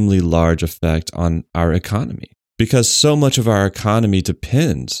extremely large effect on our economy, because so much of our economy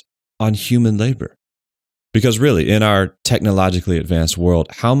depends on human labor. Because really, in our technologically advanced world,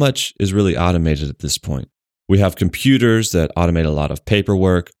 how much is really automated at this point? We have computers that automate a lot of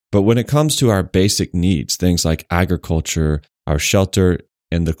paperwork, but when it comes to our basic needs, things like agriculture, our shelter,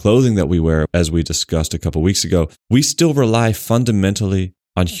 and the clothing that we wear, as we discussed a couple weeks ago, we still rely fundamentally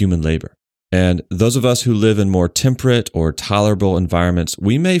on human labor. And those of us who live in more temperate or tolerable environments,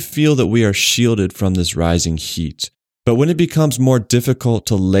 we may feel that we are shielded from this rising heat. But when it becomes more difficult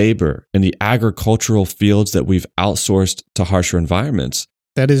to labor in the agricultural fields that we've outsourced to harsher environments,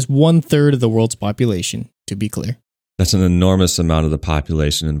 that is 1/3 of the world's population, to be clear. That's an enormous amount of the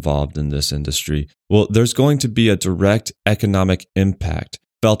population involved in this industry. Well, there's going to be a direct economic impact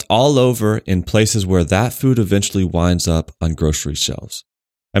felt all over in places where that food eventually winds up on grocery shelves.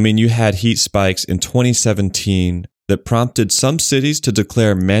 I mean, you had heat spikes in 2017 that prompted some cities to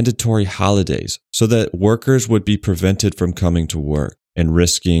declare mandatory holidays so that workers would be prevented from coming to work and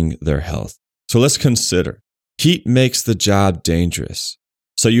risking their health. So let's consider. Heat makes the job dangerous,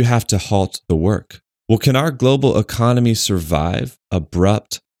 so you have to halt the work. Well, can our global economy survive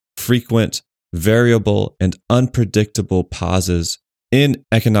abrupt, frequent, variable, and unpredictable pauses in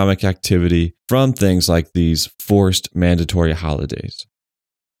economic activity from things like these forced mandatory holidays?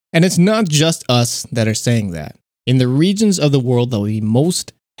 And it's not just us that are saying that. In the regions of the world that will be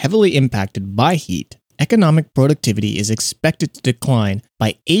most heavily impacted by heat, economic productivity is expected to decline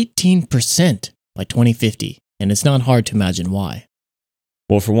by 18% by 2050, and it's not hard to imagine why.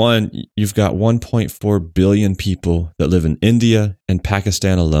 Well, for one, you've got 1.4 billion people that live in India and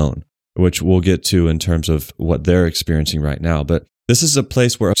Pakistan alone, which we'll get to in terms of what they're experiencing right now. But this is a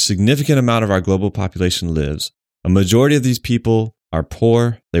place where a significant amount of our global population lives. A majority of these people are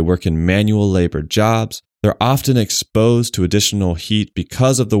poor. They work in manual labor jobs. They're often exposed to additional heat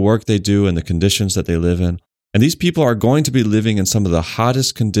because of the work they do and the conditions that they live in. And these people are going to be living in some of the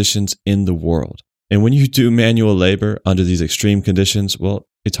hottest conditions in the world. And when you do manual labor under these extreme conditions, well,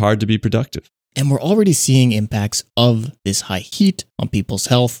 it's hard to be productive. And we're already seeing impacts of this high heat on people's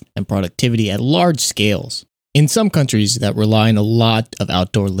health and productivity at large scales. In some countries that rely on a lot of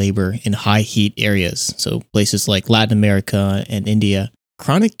outdoor labor in high heat areas, so places like Latin America and India,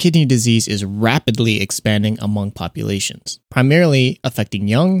 chronic kidney disease is rapidly expanding among populations, primarily affecting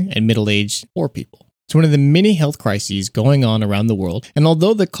young and middle-aged poor people. It's one of the many health crises going on around the world, and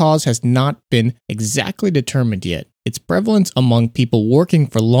although the cause has not been exactly determined yet, its prevalence among people working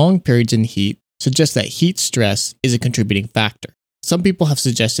for long periods in heat suggests that heat stress is a contributing factor. Some people have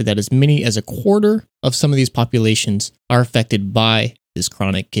suggested that as many as a quarter of some of these populations are affected by this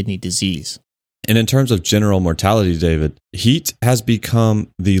chronic kidney disease. And in terms of general mortality, David, heat has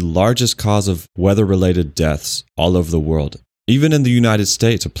become the largest cause of weather-related deaths all over the world. Even in the United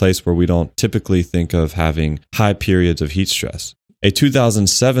States, a place where we don't typically think of having high periods of heat stress. A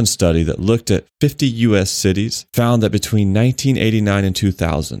 2007 study that looked at 50 U.S. cities found that between 1989 and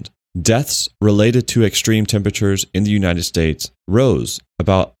 2000, deaths related to extreme temperatures in the United States rose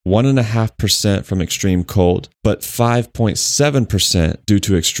about 1.5% from extreme cold, but 5.7% due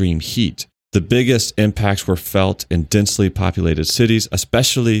to extreme heat. The biggest impacts were felt in densely populated cities,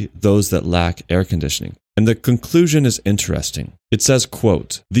 especially those that lack air conditioning. And the conclusion is interesting. It says,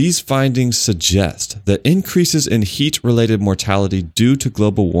 quote, "These findings suggest that increases in heat-related mortality due to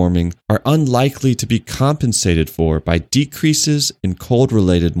global warming are unlikely to be compensated for by decreases in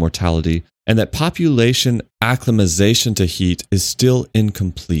cold-related mortality, and that population acclimatization to heat is still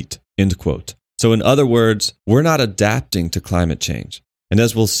incomplete," end quote. So in other words, we're not adapting to climate change. And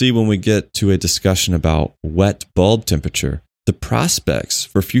as we'll see when we get to a discussion about wet bulb temperature, the prospects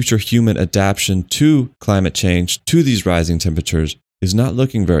for future human adaptation to climate change, to these rising temperatures, is not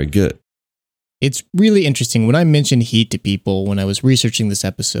looking very good. It's really interesting. When I mentioned heat to people when I was researching this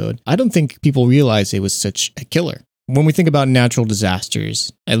episode, I don't think people realize it was such a killer. When we think about natural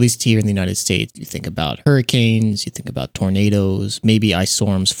disasters, at least here in the United States, you think about hurricanes, you think about tornadoes, maybe ice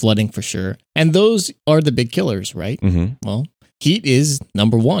storms, flooding for sure. And those are the big killers, right? Mm-hmm. Well, heat is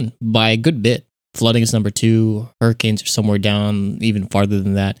number one by a good bit. Flooding is number two. Hurricanes are somewhere down even farther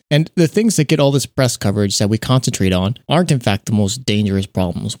than that. And the things that get all this press coverage that we concentrate on aren't in fact the most dangerous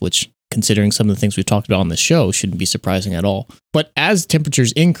problems, which, considering some of the things we've talked about on the show, shouldn't be surprising at all. But as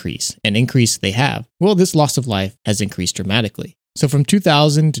temperatures increase, and increase they have, well, this loss of life has increased dramatically. So from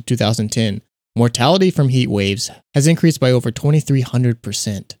 2000 to 2010, mortality from heat waves has increased by over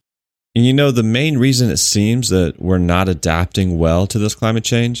 2,300%. And you know, the main reason it seems that we're not adapting well to this climate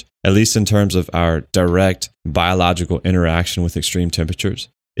change, at least in terms of our direct biological interaction with extreme temperatures,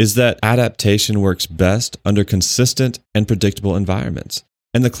 is that adaptation works best under consistent and predictable environments.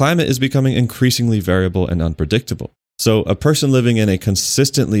 And the climate is becoming increasingly variable and unpredictable. So a person living in a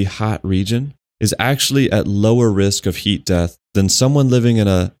consistently hot region is actually at lower risk of heat death than someone living in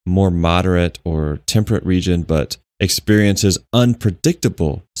a more moderate or temperate region, but experiences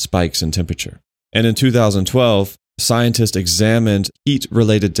unpredictable spikes in temperature. And in 2012, scientists examined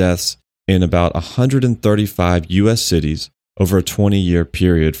heat-related deaths in about 135 U.S. cities over a 20-year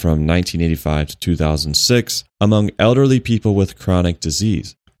period from 1985 to 2006 among elderly people with chronic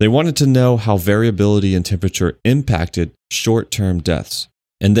disease. They wanted to know how variability in temperature impacted short-term deaths.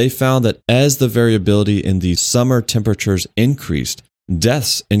 And they found that as the variability in the summer temperatures increased,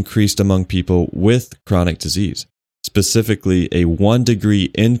 deaths increased among people with chronic disease. Specifically, a 1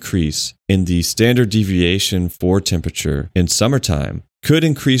 degree increase in the standard deviation for temperature in summertime could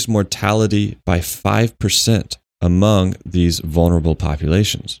increase mortality by 5% among these vulnerable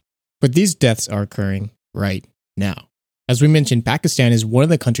populations. But these deaths are occurring right now. As we mentioned, Pakistan is one of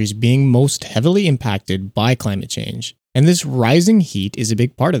the countries being most heavily impacted by climate change, and this rising heat is a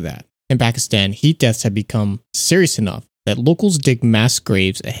big part of that. In Pakistan, heat deaths have become serious enough that locals dig mass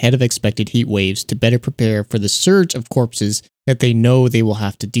graves ahead of expected heat waves to better prepare for the surge of corpses that they know they will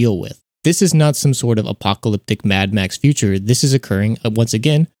have to deal with. This is not some sort of apocalyptic Mad Max future. This is occurring, once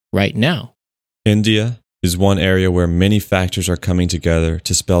again, right now. India is one area where many factors are coming together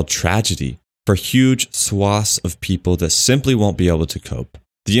to spell tragedy for huge swaths of people that simply won't be able to cope.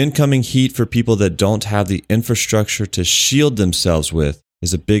 The incoming heat for people that don't have the infrastructure to shield themselves with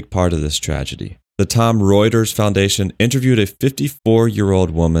is a big part of this tragedy. The Tom Reuters Foundation interviewed a 54-year-old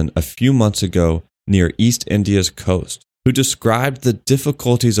woman a few months ago near East India's coast, who described the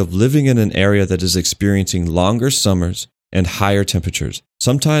difficulties of living in an area that is experiencing longer summers and higher temperatures,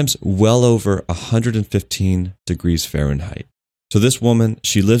 sometimes well over 115 degrees Fahrenheit. So this woman,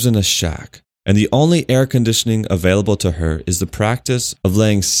 she lives in a shack, and the only air conditioning available to her is the practice of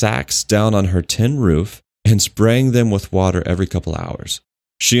laying sacks down on her tin roof and spraying them with water every couple hours.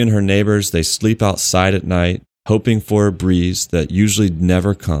 She and her neighbors, they sleep outside at night, hoping for a breeze that usually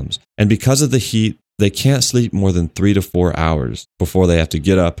never comes. And because of the heat, they can't sleep more than 3 to 4 hours before they have to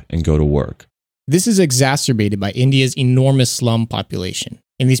get up and go to work. This is exacerbated by India's enormous slum population,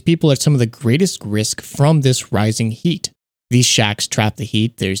 and these people are some of the greatest risk from this rising heat. These shacks trap the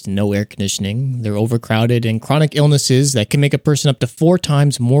heat, there's no air conditioning, they're overcrowded, and chronic illnesses that can make a person up to 4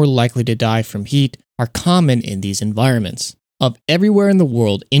 times more likely to die from heat are common in these environments. Of everywhere in the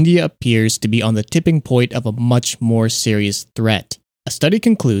world, India appears to be on the tipping point of a much more serious threat. A study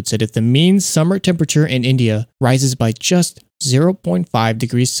concludes that if the mean summer temperature in India rises by just 0.5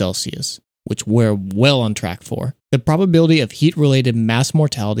 degrees Celsius, which we're well on track for, the probability of heat-related mass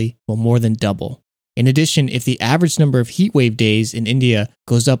mortality will more than double. In addition, if the average number of heatwave days in India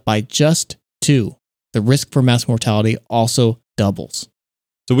goes up by just 2, the risk for mass mortality also doubles.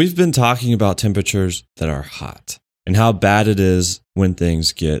 So we've been talking about temperatures that are hot and how bad it is when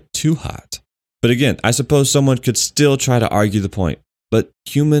things get too hot. But again, I suppose someone could still try to argue the point. But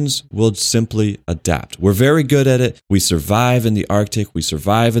humans will simply adapt. We're very good at it. We survive in the Arctic. We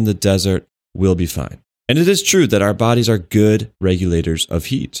survive in the desert. We'll be fine. And it is true that our bodies are good regulators of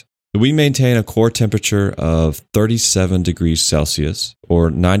heat. We maintain a core temperature of 37 degrees Celsius or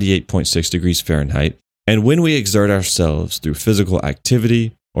 98.6 degrees Fahrenheit. And when we exert ourselves through physical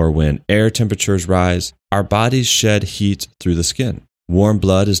activity or when air temperatures rise, our bodies shed heat through the skin. Warm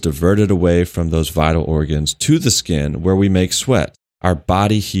blood is diverted away from those vital organs to the skin where we make sweat. Our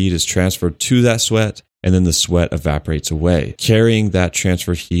body heat is transferred to that sweat, and then the sweat evaporates away, carrying that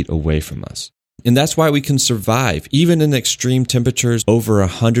transferred heat away from us. And that's why we can survive, even in extreme temperatures over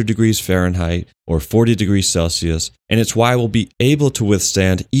 100 degrees Fahrenheit or 40 degrees Celsius. And it's why we'll be able to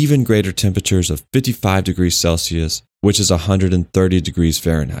withstand even greater temperatures of 55 degrees Celsius, which is 130 degrees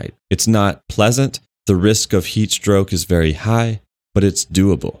Fahrenheit. It's not pleasant. The risk of heat stroke is very high, but it's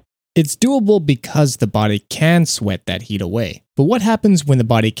doable. It's doable because the body can sweat that heat away. But what happens when the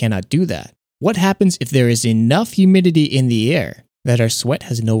body cannot do that? What happens if there is enough humidity in the air that our sweat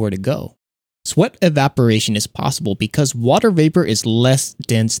has nowhere to go? Sweat evaporation is possible because water vapor is less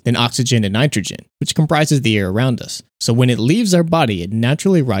dense than oxygen and nitrogen, which comprises the air around us. So when it leaves our body, it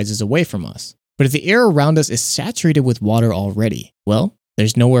naturally rises away from us. But if the air around us is saturated with water already, well,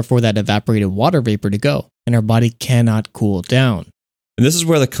 there's nowhere for that evaporated water vapor to go, and our body cannot cool down. And this is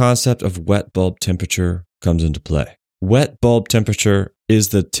where the concept of wet bulb temperature comes into play. Wet bulb temperature is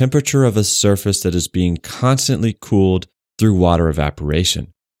the temperature of a surface that is being constantly cooled through water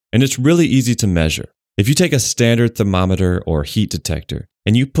evaporation. And it's really easy to measure. If you take a standard thermometer or heat detector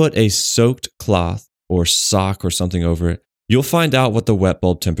and you put a soaked cloth or sock or something over it, you'll find out what the wet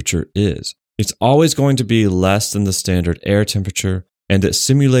bulb temperature is. It's always going to be less than the standard air temperature, and it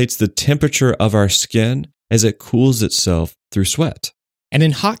simulates the temperature of our skin as it cools itself through sweat. And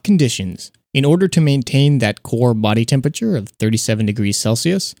in hot conditions, in order to maintain that core body temperature of 37 degrees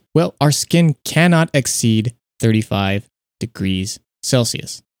Celsius, well, our skin cannot exceed 35 degrees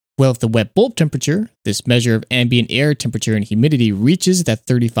Celsius. Well, if the wet bulb temperature, this measure of ambient air temperature and humidity, reaches that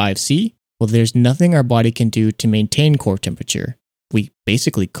 35°C, well, there's nothing our body can do to maintain core temperature. We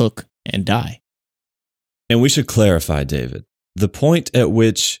basically cook and die. And we should clarify, David, the point at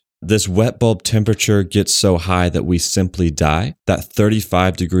which this wet bulb temperature gets so high that we simply die, that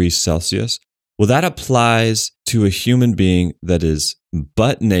 35 degrees Celsius, well, that applies to a human being that is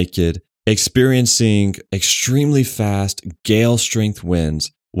butt naked, experiencing extremely fast gale-strength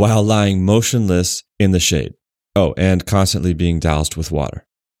winds while lying motionless in the shade. Oh, and constantly being doused with water.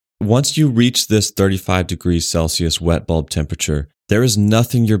 Once you reach this 35 degrees Celsius wet bulb temperature, there is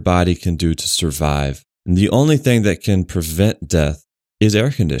nothing your body can do to survive And the only thing that can prevent death is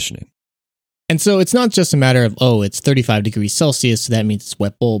air conditioning. And so it's not just a matter of, it's 35 degrees Celsius, so that means it's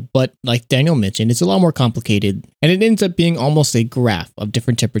wet bulb. But like Daniel mentioned, it's a lot more complicated. And it ends up being almost a graph of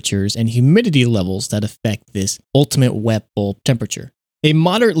different temperatures and humidity levels that affect this ultimate wet bulb temperature. A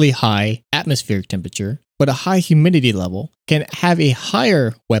moderately high atmospheric temperature, but a high humidity level, can have a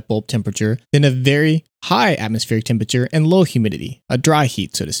higher wet bulb temperature than a very high atmospheric temperature and low humidity, a dry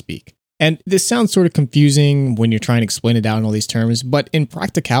heat, so to speak. And this sounds sort of confusing when you're trying to explain it out in all these terms, but in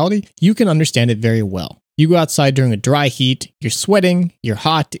practicality, you can understand it very well. You go outside during a dry heat, you're sweating, you're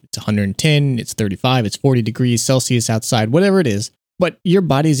hot, it's 110, it's 35, it's 40 degrees Celsius outside, whatever it is, but your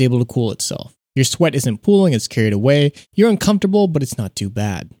body is able to cool itself. Your sweat isn't pooling, it's carried away. You're uncomfortable, but it's not too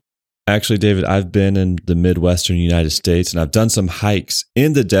bad. Actually, David, I've been in the Midwestern United States, and I've done some hikes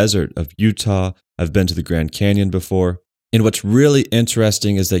in the desert of Utah. I've been to the Grand Canyon before. And what's really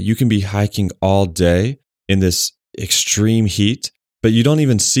interesting is that you can be hiking all day in this extreme heat, but you don't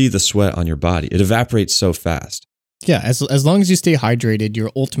even see the sweat on your body. It evaporates so fast. Yeah, as long as you stay hydrated,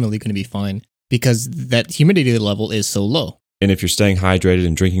 you're ultimately going to be fine because that humidity level is so low. And if you're staying hydrated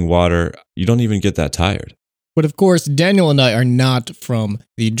and drinking water, you don't even get that tired. But of course, Daniel and I are not from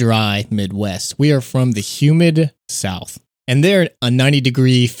the dry Midwest. We are from the humid South. And there, a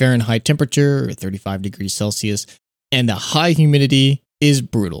 90-degree Fahrenheit temperature, or 35 degrees Celsius, and the high humidity is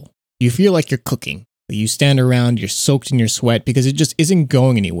brutal. You feel like you're cooking. You stand around, you're soaked in your sweat because it just isn't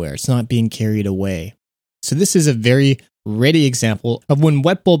going anywhere. It's not being carried away. So this is a very ready example of when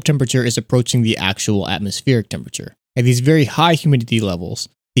wet bulb temperature is approaching the actual atmospheric temperature. At these very high humidity levels,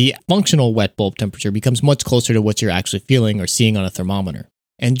 the functional wet bulb temperature becomes much closer to what you're actually feeling or seeing on a thermometer.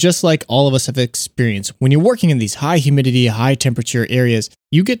 And just like all of us have experienced, when you're working in these high humidity, high temperature areas,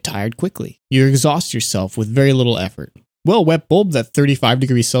 you get tired quickly. You exhaust yourself with very little effort. Well, wet bulb, that 35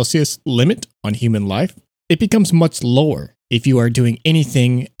 degrees Celsius limit on human life, it becomes much lower if you are doing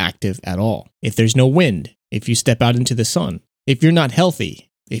anything active at all. If there's no wind, if you step out into the sun, if you're not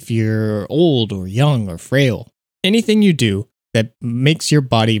healthy, if you're old or young or frail, anything you do that makes your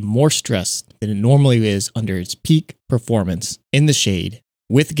body more stressed than it normally is under its peak performance in the shade,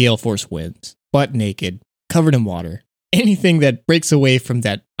 with gale force winds, butt naked, covered in water, anything that breaks away from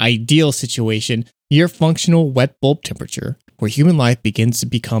that ideal situation, your functional wet bulb temperature, where human life begins to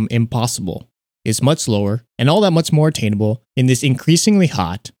become impossible, is much lower and all that much more attainable in this increasingly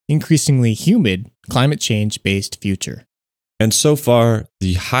hot, increasingly humid, climate change-based future. And so far,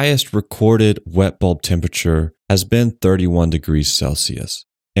 the highest recorded wet bulb temperature has been 31 degrees Celsius.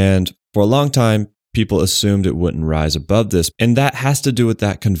 And for a long time, people assumed it wouldn't rise above this. And that has to do with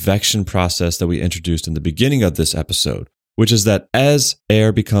that convection process that we introduced in the beginning of this episode, which is that as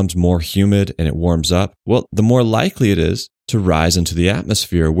air becomes more humid and it warms up, well, the more likely it is to rise into the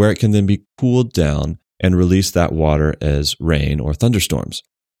atmosphere where it can then be cooled down and release that water as rain or thunderstorms.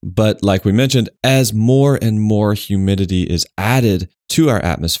 But like we mentioned, as more and more humidity is added to our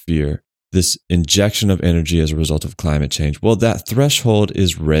atmosphere, this injection of energy as a result of climate change, well, that threshold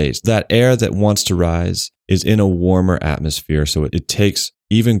is raised. That air that wants to rise is in a warmer atmosphere, so it takes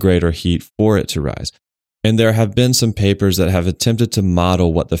even greater heat for it to rise. And there have been some papers that have attempted to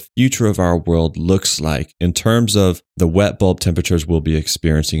model what the future of our world looks like in terms of the wet bulb temperatures we'll be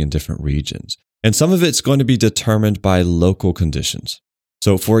experiencing in different regions. And some of it's going to be determined by local conditions.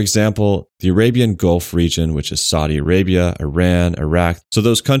 So, for example, the Arabian Gulf region, which is Saudi Arabia, Iran, Iraq, so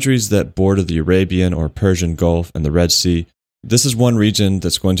those countries that border the Arabian or Persian Gulf and the Red Sea, this is one region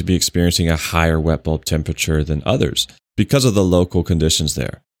that's going to be experiencing a higher wet bulb temperature than others because of the local conditions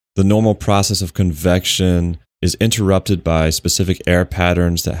there. The normal process of convection is interrupted by specific air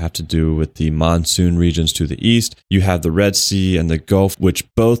patterns that have to do with the monsoon regions to the east. You have the Red Sea and the Gulf, which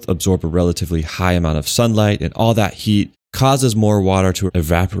both absorb a relatively high amount of sunlight, and all that heat causes more water to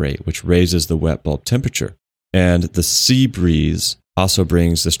evaporate, which raises the wet bulb temperature. And the sea breeze also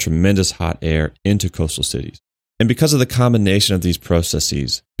brings this tremendous hot air into coastal cities. And because of the combination of these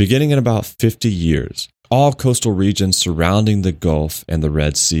processes, beginning in about 50 years, all coastal regions surrounding the Gulf and the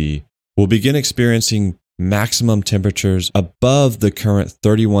Red Sea will begin experiencing maximum temperatures above the current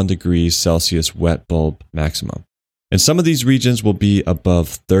 31 degrees Celsius wet bulb maximum. And some of these regions will be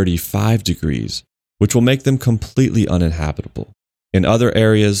above 35 degrees, which will make them completely uninhabitable. In other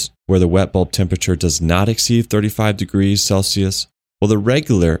areas where the wet bulb temperature does not exceed 35 degrees Celsius, well, the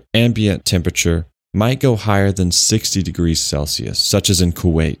regular ambient temperature might go higher than 60 degrees Celsius, such as in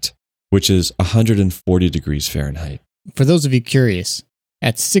Kuwait, which is 140 degrees Fahrenheit. For those of you curious,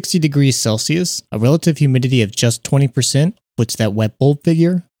 at 60 degrees Celsius, a relative humidity of just 20% puts that wet bulb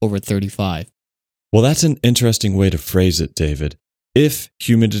figure over 35. Well, that's an interesting way to phrase it, David. If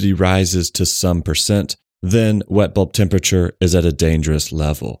humidity rises to some percent, then wet bulb temperature is at a dangerous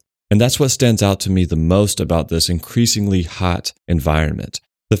level. And that's what stands out to me the most about this increasingly hot environment.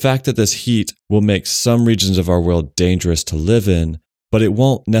 The fact that this heat will make some regions of our world dangerous to live in, but it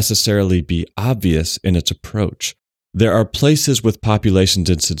won't necessarily be obvious in its approach. There are places with population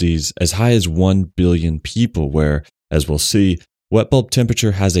densities as high as 1 billion people where, as we'll see, wet bulb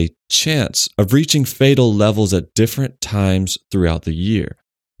temperature has a chance of reaching fatal levels at different times throughout the year.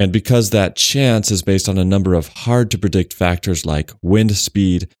 And because that chance is based on a number of hard-to-predict factors like wind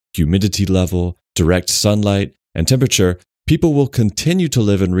speed, humidity level, direct sunlight, and temperature, people will continue to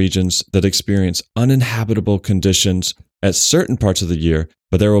live in regions that experience uninhabitable conditions at certain parts of the year,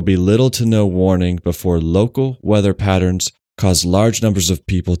 but there will be little to no warning before local weather patterns cause large numbers of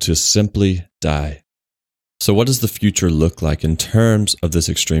people to simply die. So what does the future look like in terms of this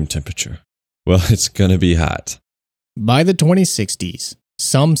extreme temperature? Well, it's going to be hot. By the 2060s,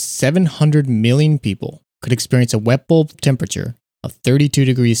 some 700 million people could experience a wet bulb temperature of 32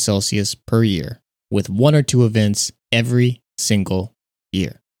 degrees Celsius per year, with 1 or 2 events every single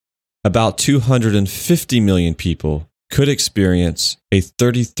year. About 250 million people could experience a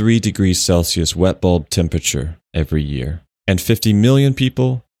 33 degrees Celsius wet bulb temperature every year, and 50 million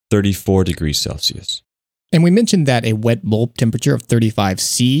people, 34 degrees Celsius. And we mentioned that a wet bulb temperature of 35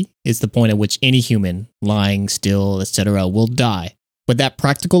 C is the point at which any human, lying still, etc., will die. But that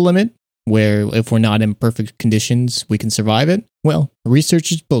practical limit, where if we're not in perfect conditions, we can survive it, well,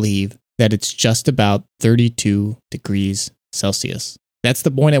 researchers believe that it's just about 32 degrees Celsius. That's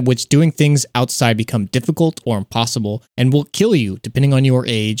the point at which doing things outside become difficult or impossible and will kill you depending on your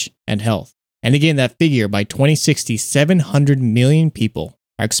age and health. And again, that figure, by 2060, 700 million people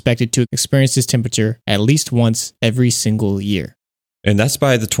are expected to experience this temperature at least once every single year. And that's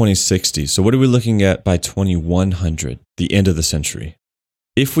by the 2060s. So what are we looking at by 2100, the end of the century?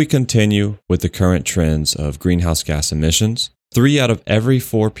 If we continue with the current trends of greenhouse gas emissions, 3 out of every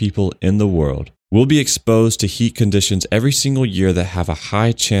 4 people in the world will be exposed to heat conditions every single year that have a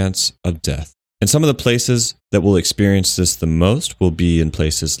high chance of death. And some of the places that will experience this the most will be in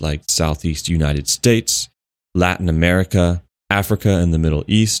places like Southeast United States, Latin America, Africa and the Middle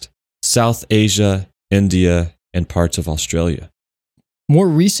East, South Asia, India, and parts of Australia. More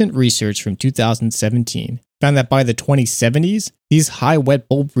recent research from 2017 found that by the 2070s, these high wet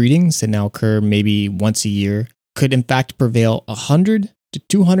bulb readings that now occur maybe once a year could in fact prevail 100 to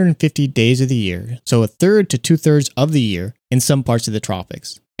 250 days of the year, so 1/3 to 2/3 of the year in some parts of the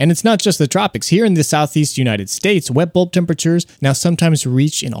tropics. And it's not just the tropics. Here in the Southeast United States, wet bulb temperatures now sometimes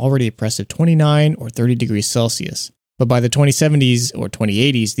reach an already oppressive 29 or 30 degrees Celsius. But by the 2070s or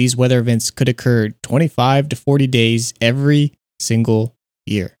 2080s, these weather events could occur 25 to 40 days every single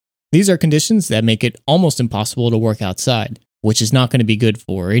year. These are conditions that make it almost impossible to work outside, which is not going to be good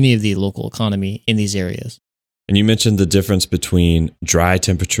for any of the local economy in these areas. And you mentioned the difference between dry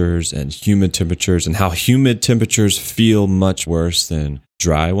temperatures and humid temperatures and how humid temperatures feel much worse than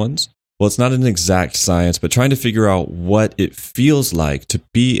dry ones. Well, it's not an exact science, but trying to figure out what it feels like to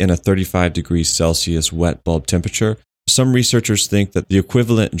be in a 35 degrees Celsius wet bulb temperature, some researchers think that the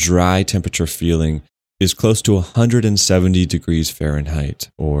equivalent dry temperature feeling is close to 170 degrees Fahrenheit,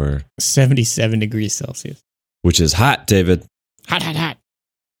 or 77 degrees Celsius. Which is hot, David. Hot, hot, hot.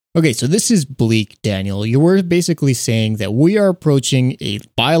 Okay, so this is bleak, Daniel. You were basically saying that we are approaching a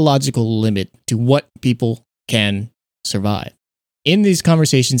biological limit to what people can survive. In these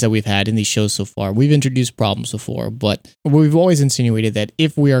conversations that we've had in these shows so far, we've introduced problems before, but we've always insinuated that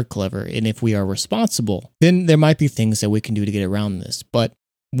if we are clever and if we are responsible, then there might be things that we can do to get around this. But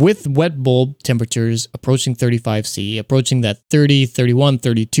with wet bulb temperatures approaching 35 C, approaching that 30, 31,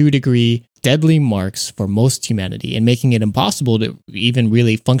 32 degree deadly marks for most humanity and making it impossible to even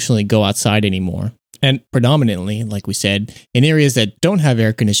really functionally go outside anymore. And predominantly, like we said, in areas that don't have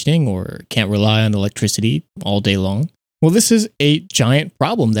air conditioning or can't rely on electricity all day long. Well, this is a giant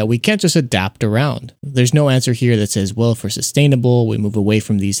problem that we can't just adapt around. There's no answer here that says, well, if we're sustainable, we move away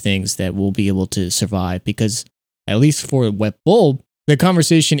from these things, that we'll be able to survive. Because at least for a wet bulb, the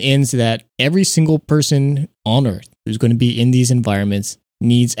conversation ends that every single person on Earth who's going to be in these environments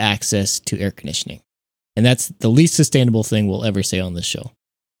needs access to air conditioning. And that's the least sustainable thing we'll ever say on this show.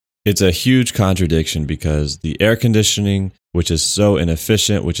 It's a huge contradiction because the air conditioning, which is so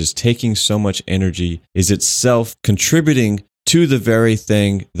inefficient, which is taking so much energy, is itself contributing to the very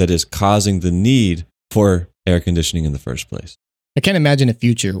thing that is causing the need for air conditioning in the first place. I can't imagine a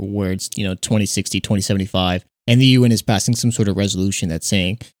future where it's, 2060, 2075, and the UN is passing some sort of resolution that's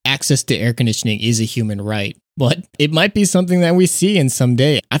saying access to air conditioning is a human right. But it might be something that we see in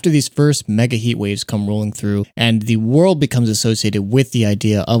someday after these first mega heat waves come rolling through and the world becomes associated with the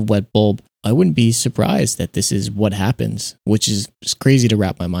idea of wet bulb. I wouldn't be surprised that this is what happens, which is just crazy to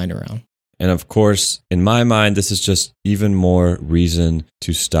wrap my mind around. And of course, in my mind, this is just even more reason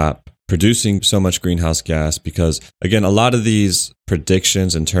to stop producing so much greenhouse gas because, again, a lot of these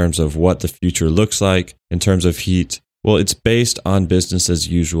predictions in terms of what the future looks like in terms of heat, well, it's based on business as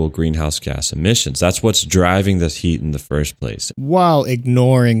usual greenhouse gas emissions. That's what's driving this heat in the first place. While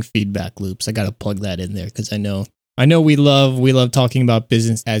ignoring feedback loops. I got to plug that in there because I know we love talking about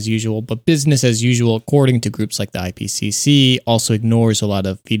business as usual, but business as usual, according to groups like the IPCC, also ignores a lot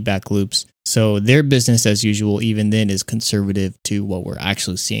of feedback loops. So their business as usual, even then, is conservative to what we're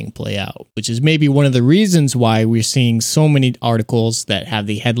actually seeing play out, which is maybe one of the reasons why we're seeing so many articles that have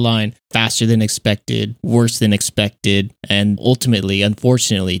the headline faster than expected, worse than expected, and ultimately,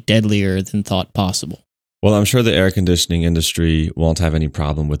 unfortunately, deadlier than thought possible. Well, I'm sure the air conditioning industry won't have any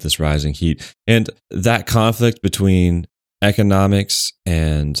problem with this rising heat. And that conflict between economics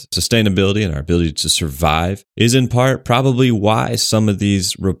and sustainability and our ability to survive is in part probably why some of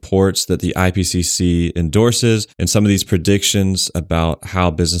these reports that the IPCC endorses and some of these predictions about how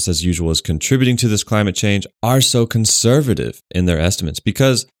business as usual is contributing to this climate change are so conservative in their estimates,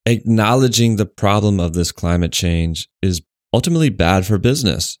 because acknowledging the problem of this climate change is ultimately bad for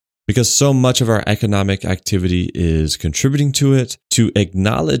business. Because so much of our economic activity is contributing to it. To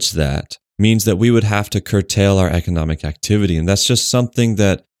acknowledge that means that we would have to curtail our economic activity. And that's just something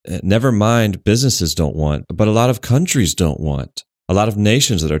that, never mind businesses don't want, but a lot of countries don't want. A lot of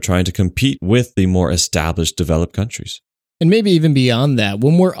nations that are trying to compete with the more established developed countries. And maybe even beyond that,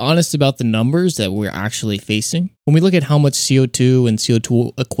 when we're honest about the numbers that we're actually facing, when we look at how much CO2 and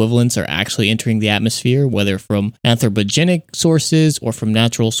CO2 equivalents are actually entering the atmosphere, whether from anthropogenic sources or from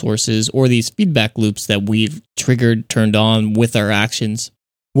natural sources, or these feedback loops that we've turned on with our actions,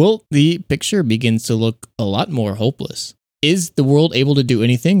 well, the picture begins to look a lot more hopeless. Is the world able to do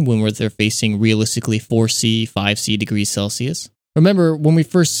anything when they're facing realistically 4C, 5C degrees Celsius? Remember, when we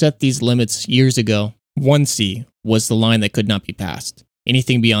first set these limits years ago, 1C was the line that could not be passed.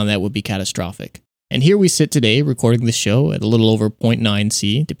 Anything beyond that would be catastrophic. And here we sit today recording the show at a little over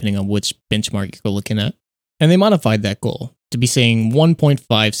 0.9C, depending on which benchmark you're looking at. And they modified that goal to be saying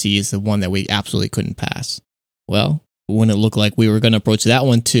 1.5C is the one that we absolutely couldn't pass. Well, wouldn't it look like we were going to approach that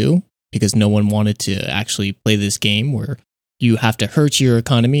one too? Because no one wanted to actually play this game where you have to hurt your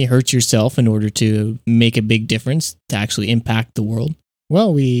economy, hurt yourself in order to make a big difference to actually impact the world.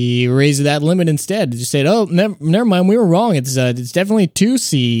 Well, we raised that limit instead. Just said, "Oh, never mind, we were wrong. It's definitely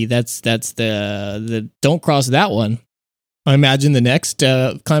 2C. That's the don't cross that one." I imagine the next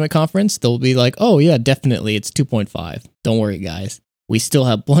climate conference, they'll be like, "Oh yeah, definitely, it's 2.5. Don't worry, guys. We still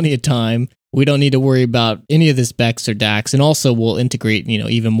have plenty of time. We don't need to worry about any of this BECS or DAX, and also we'll integrate,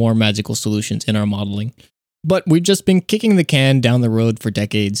 even more magical solutions in our modeling." But we've just been kicking the can down the road for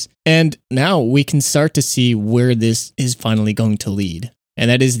decades, and now we can start to see where this is finally going to lead. And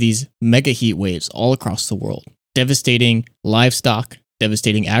that is these mega heat waves all across the world, devastating livestock,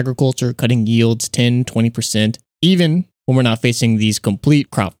 devastating agriculture, cutting yields 10, 20%, even when we're not facing these complete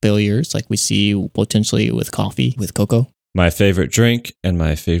crop failures like we see potentially with coffee, with cocoa. My favorite drink and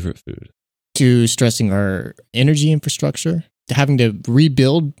my favorite food. To stressing our energy infrastructure, to having to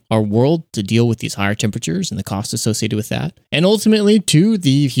rebuild our world to deal with these higher temperatures and the costs associated with that, and ultimately to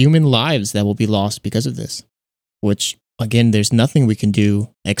the human lives that will be lost because of this, which, again, there's nothing we can do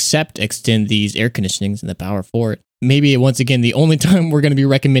except extend these air conditionings and the power for it. Maybe, once again, the only time we're going to be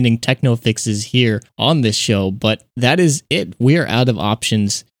recommending techno fixes here on this show, but that is it. We are out of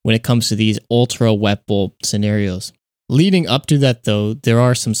options when it comes to these ultra wet bulb scenarios. Leading up to that, though, there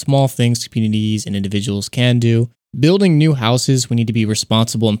are some small things communities and individuals can do. Building new houses, we need to be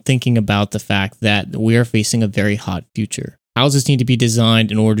responsible and thinking about the fact that we are facing a very hot future. Houses need to be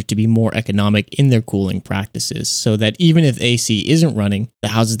designed in order to be more economic in their cooling practices so that even if AC isn't running, the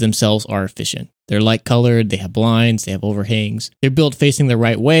houses themselves are efficient. They're light colored, they have blinds, they have overhangs. They're built facing the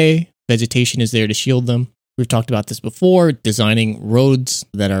right way. Vegetation is there to shield them. We've talked about this before, designing roads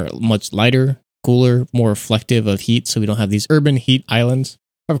that are much lighter, cooler, more reflective of heat so we don't have these urban heat islands.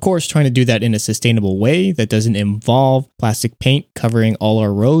 Of course, trying to do that in a sustainable way that doesn't involve plastic paint covering all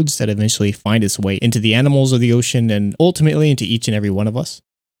our roads that eventually find its way into the animals of the ocean and ultimately into each and every one of us.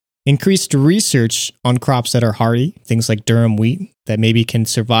 Increased research on crops that are hardy, things like durum wheat, that maybe can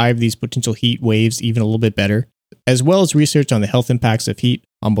survive these potential heat waves even a little bit better, as well as research on the health impacts of heat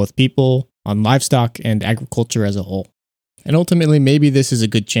on both people, on livestock, and agriculture as a whole. And ultimately, maybe this is a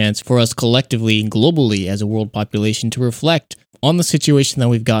good chance for us collectively and globally as a world population to reflect on the situation that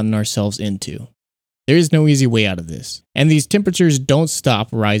we've gotten ourselves into. There is no easy way out of this. And these temperatures don't stop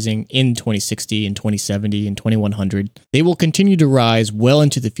rising in 2060 and 2070 and 2100. They will continue to rise well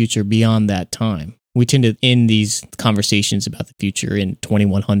into the future beyond that time. We tend to end these conversations about the future in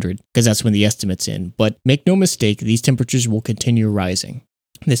 2100 because that's when the estimates end. But make no mistake, these temperatures will continue rising.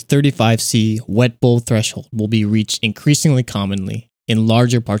 This 35°C wet bulb threshold will be reached increasingly commonly in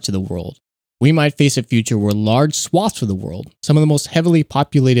larger parts of the world. We might face a future where large swaths of the world, some of the most heavily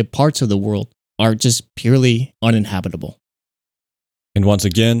populated parts of the world, are just purely uninhabitable. And once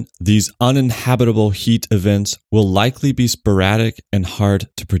again, these uninhabitable heat events will likely be sporadic and hard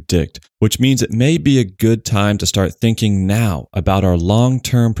to predict, which means it may be a good time to start thinking now about our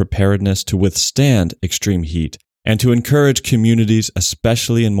long-term preparedness to withstand extreme heat and to encourage communities,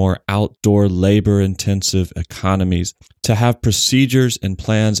 especially in more outdoor labor-intensive economies, to have procedures and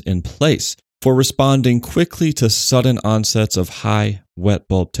plans in place for responding quickly to sudden onsets of high wet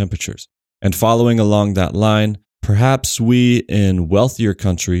bulb temperatures. And following along that line, perhaps we in wealthier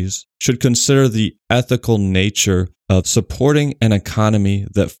countries should consider the ethical nature of supporting an economy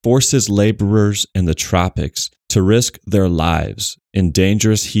that forces laborers in the tropics to risk their lives in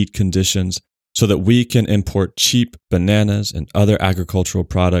dangerous heat conditions so that we can import cheap bananas and other agricultural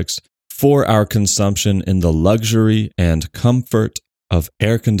products for our consumption in the luxury and comfort of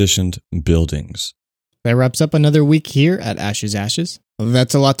air-conditioned buildings. That wraps up another week here at Ashes Ashes.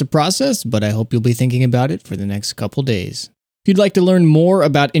 That's a lot to process, but I hope you'll be thinking about it for the next couple days. If you'd like to learn more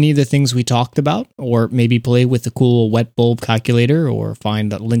about any of the things we talked about, or maybe play with the cool wet bulb calculator, or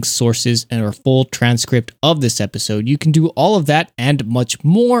find links, sources, and our full transcript of this episode, you can do all of that and much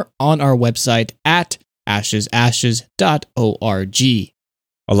more on our website at ashesashes.org.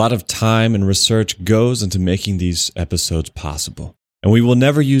 A lot of time and research goes into making these episodes possible. And we will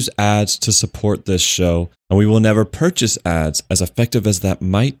never use ads to support this show, and we will never purchase ads, as effective as that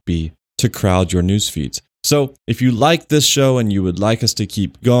might be, to crowd your news feeds. So if you like this show and you would like us to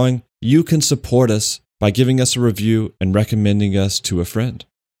keep going, you can support us by giving us a review and recommending us to a friend.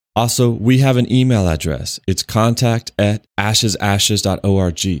 Also, we have an email address. It's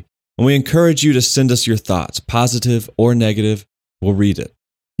contact@ashesashes.org. And we encourage you to send us your thoughts, positive or negative. We'll read it.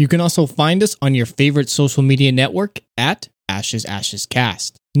 You can also find us on your favorite social media network at Ashes Ashes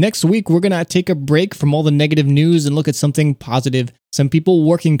Cast. Next week, we're going to take a break from all the negative news and look at something positive, some people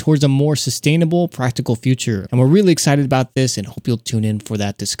working towards a more sustainable, practical future. And we're really excited about this and hope you'll tune in for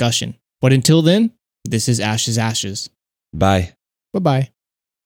that discussion. But until then, this is Ashes Ashes. Bye. Bye-bye.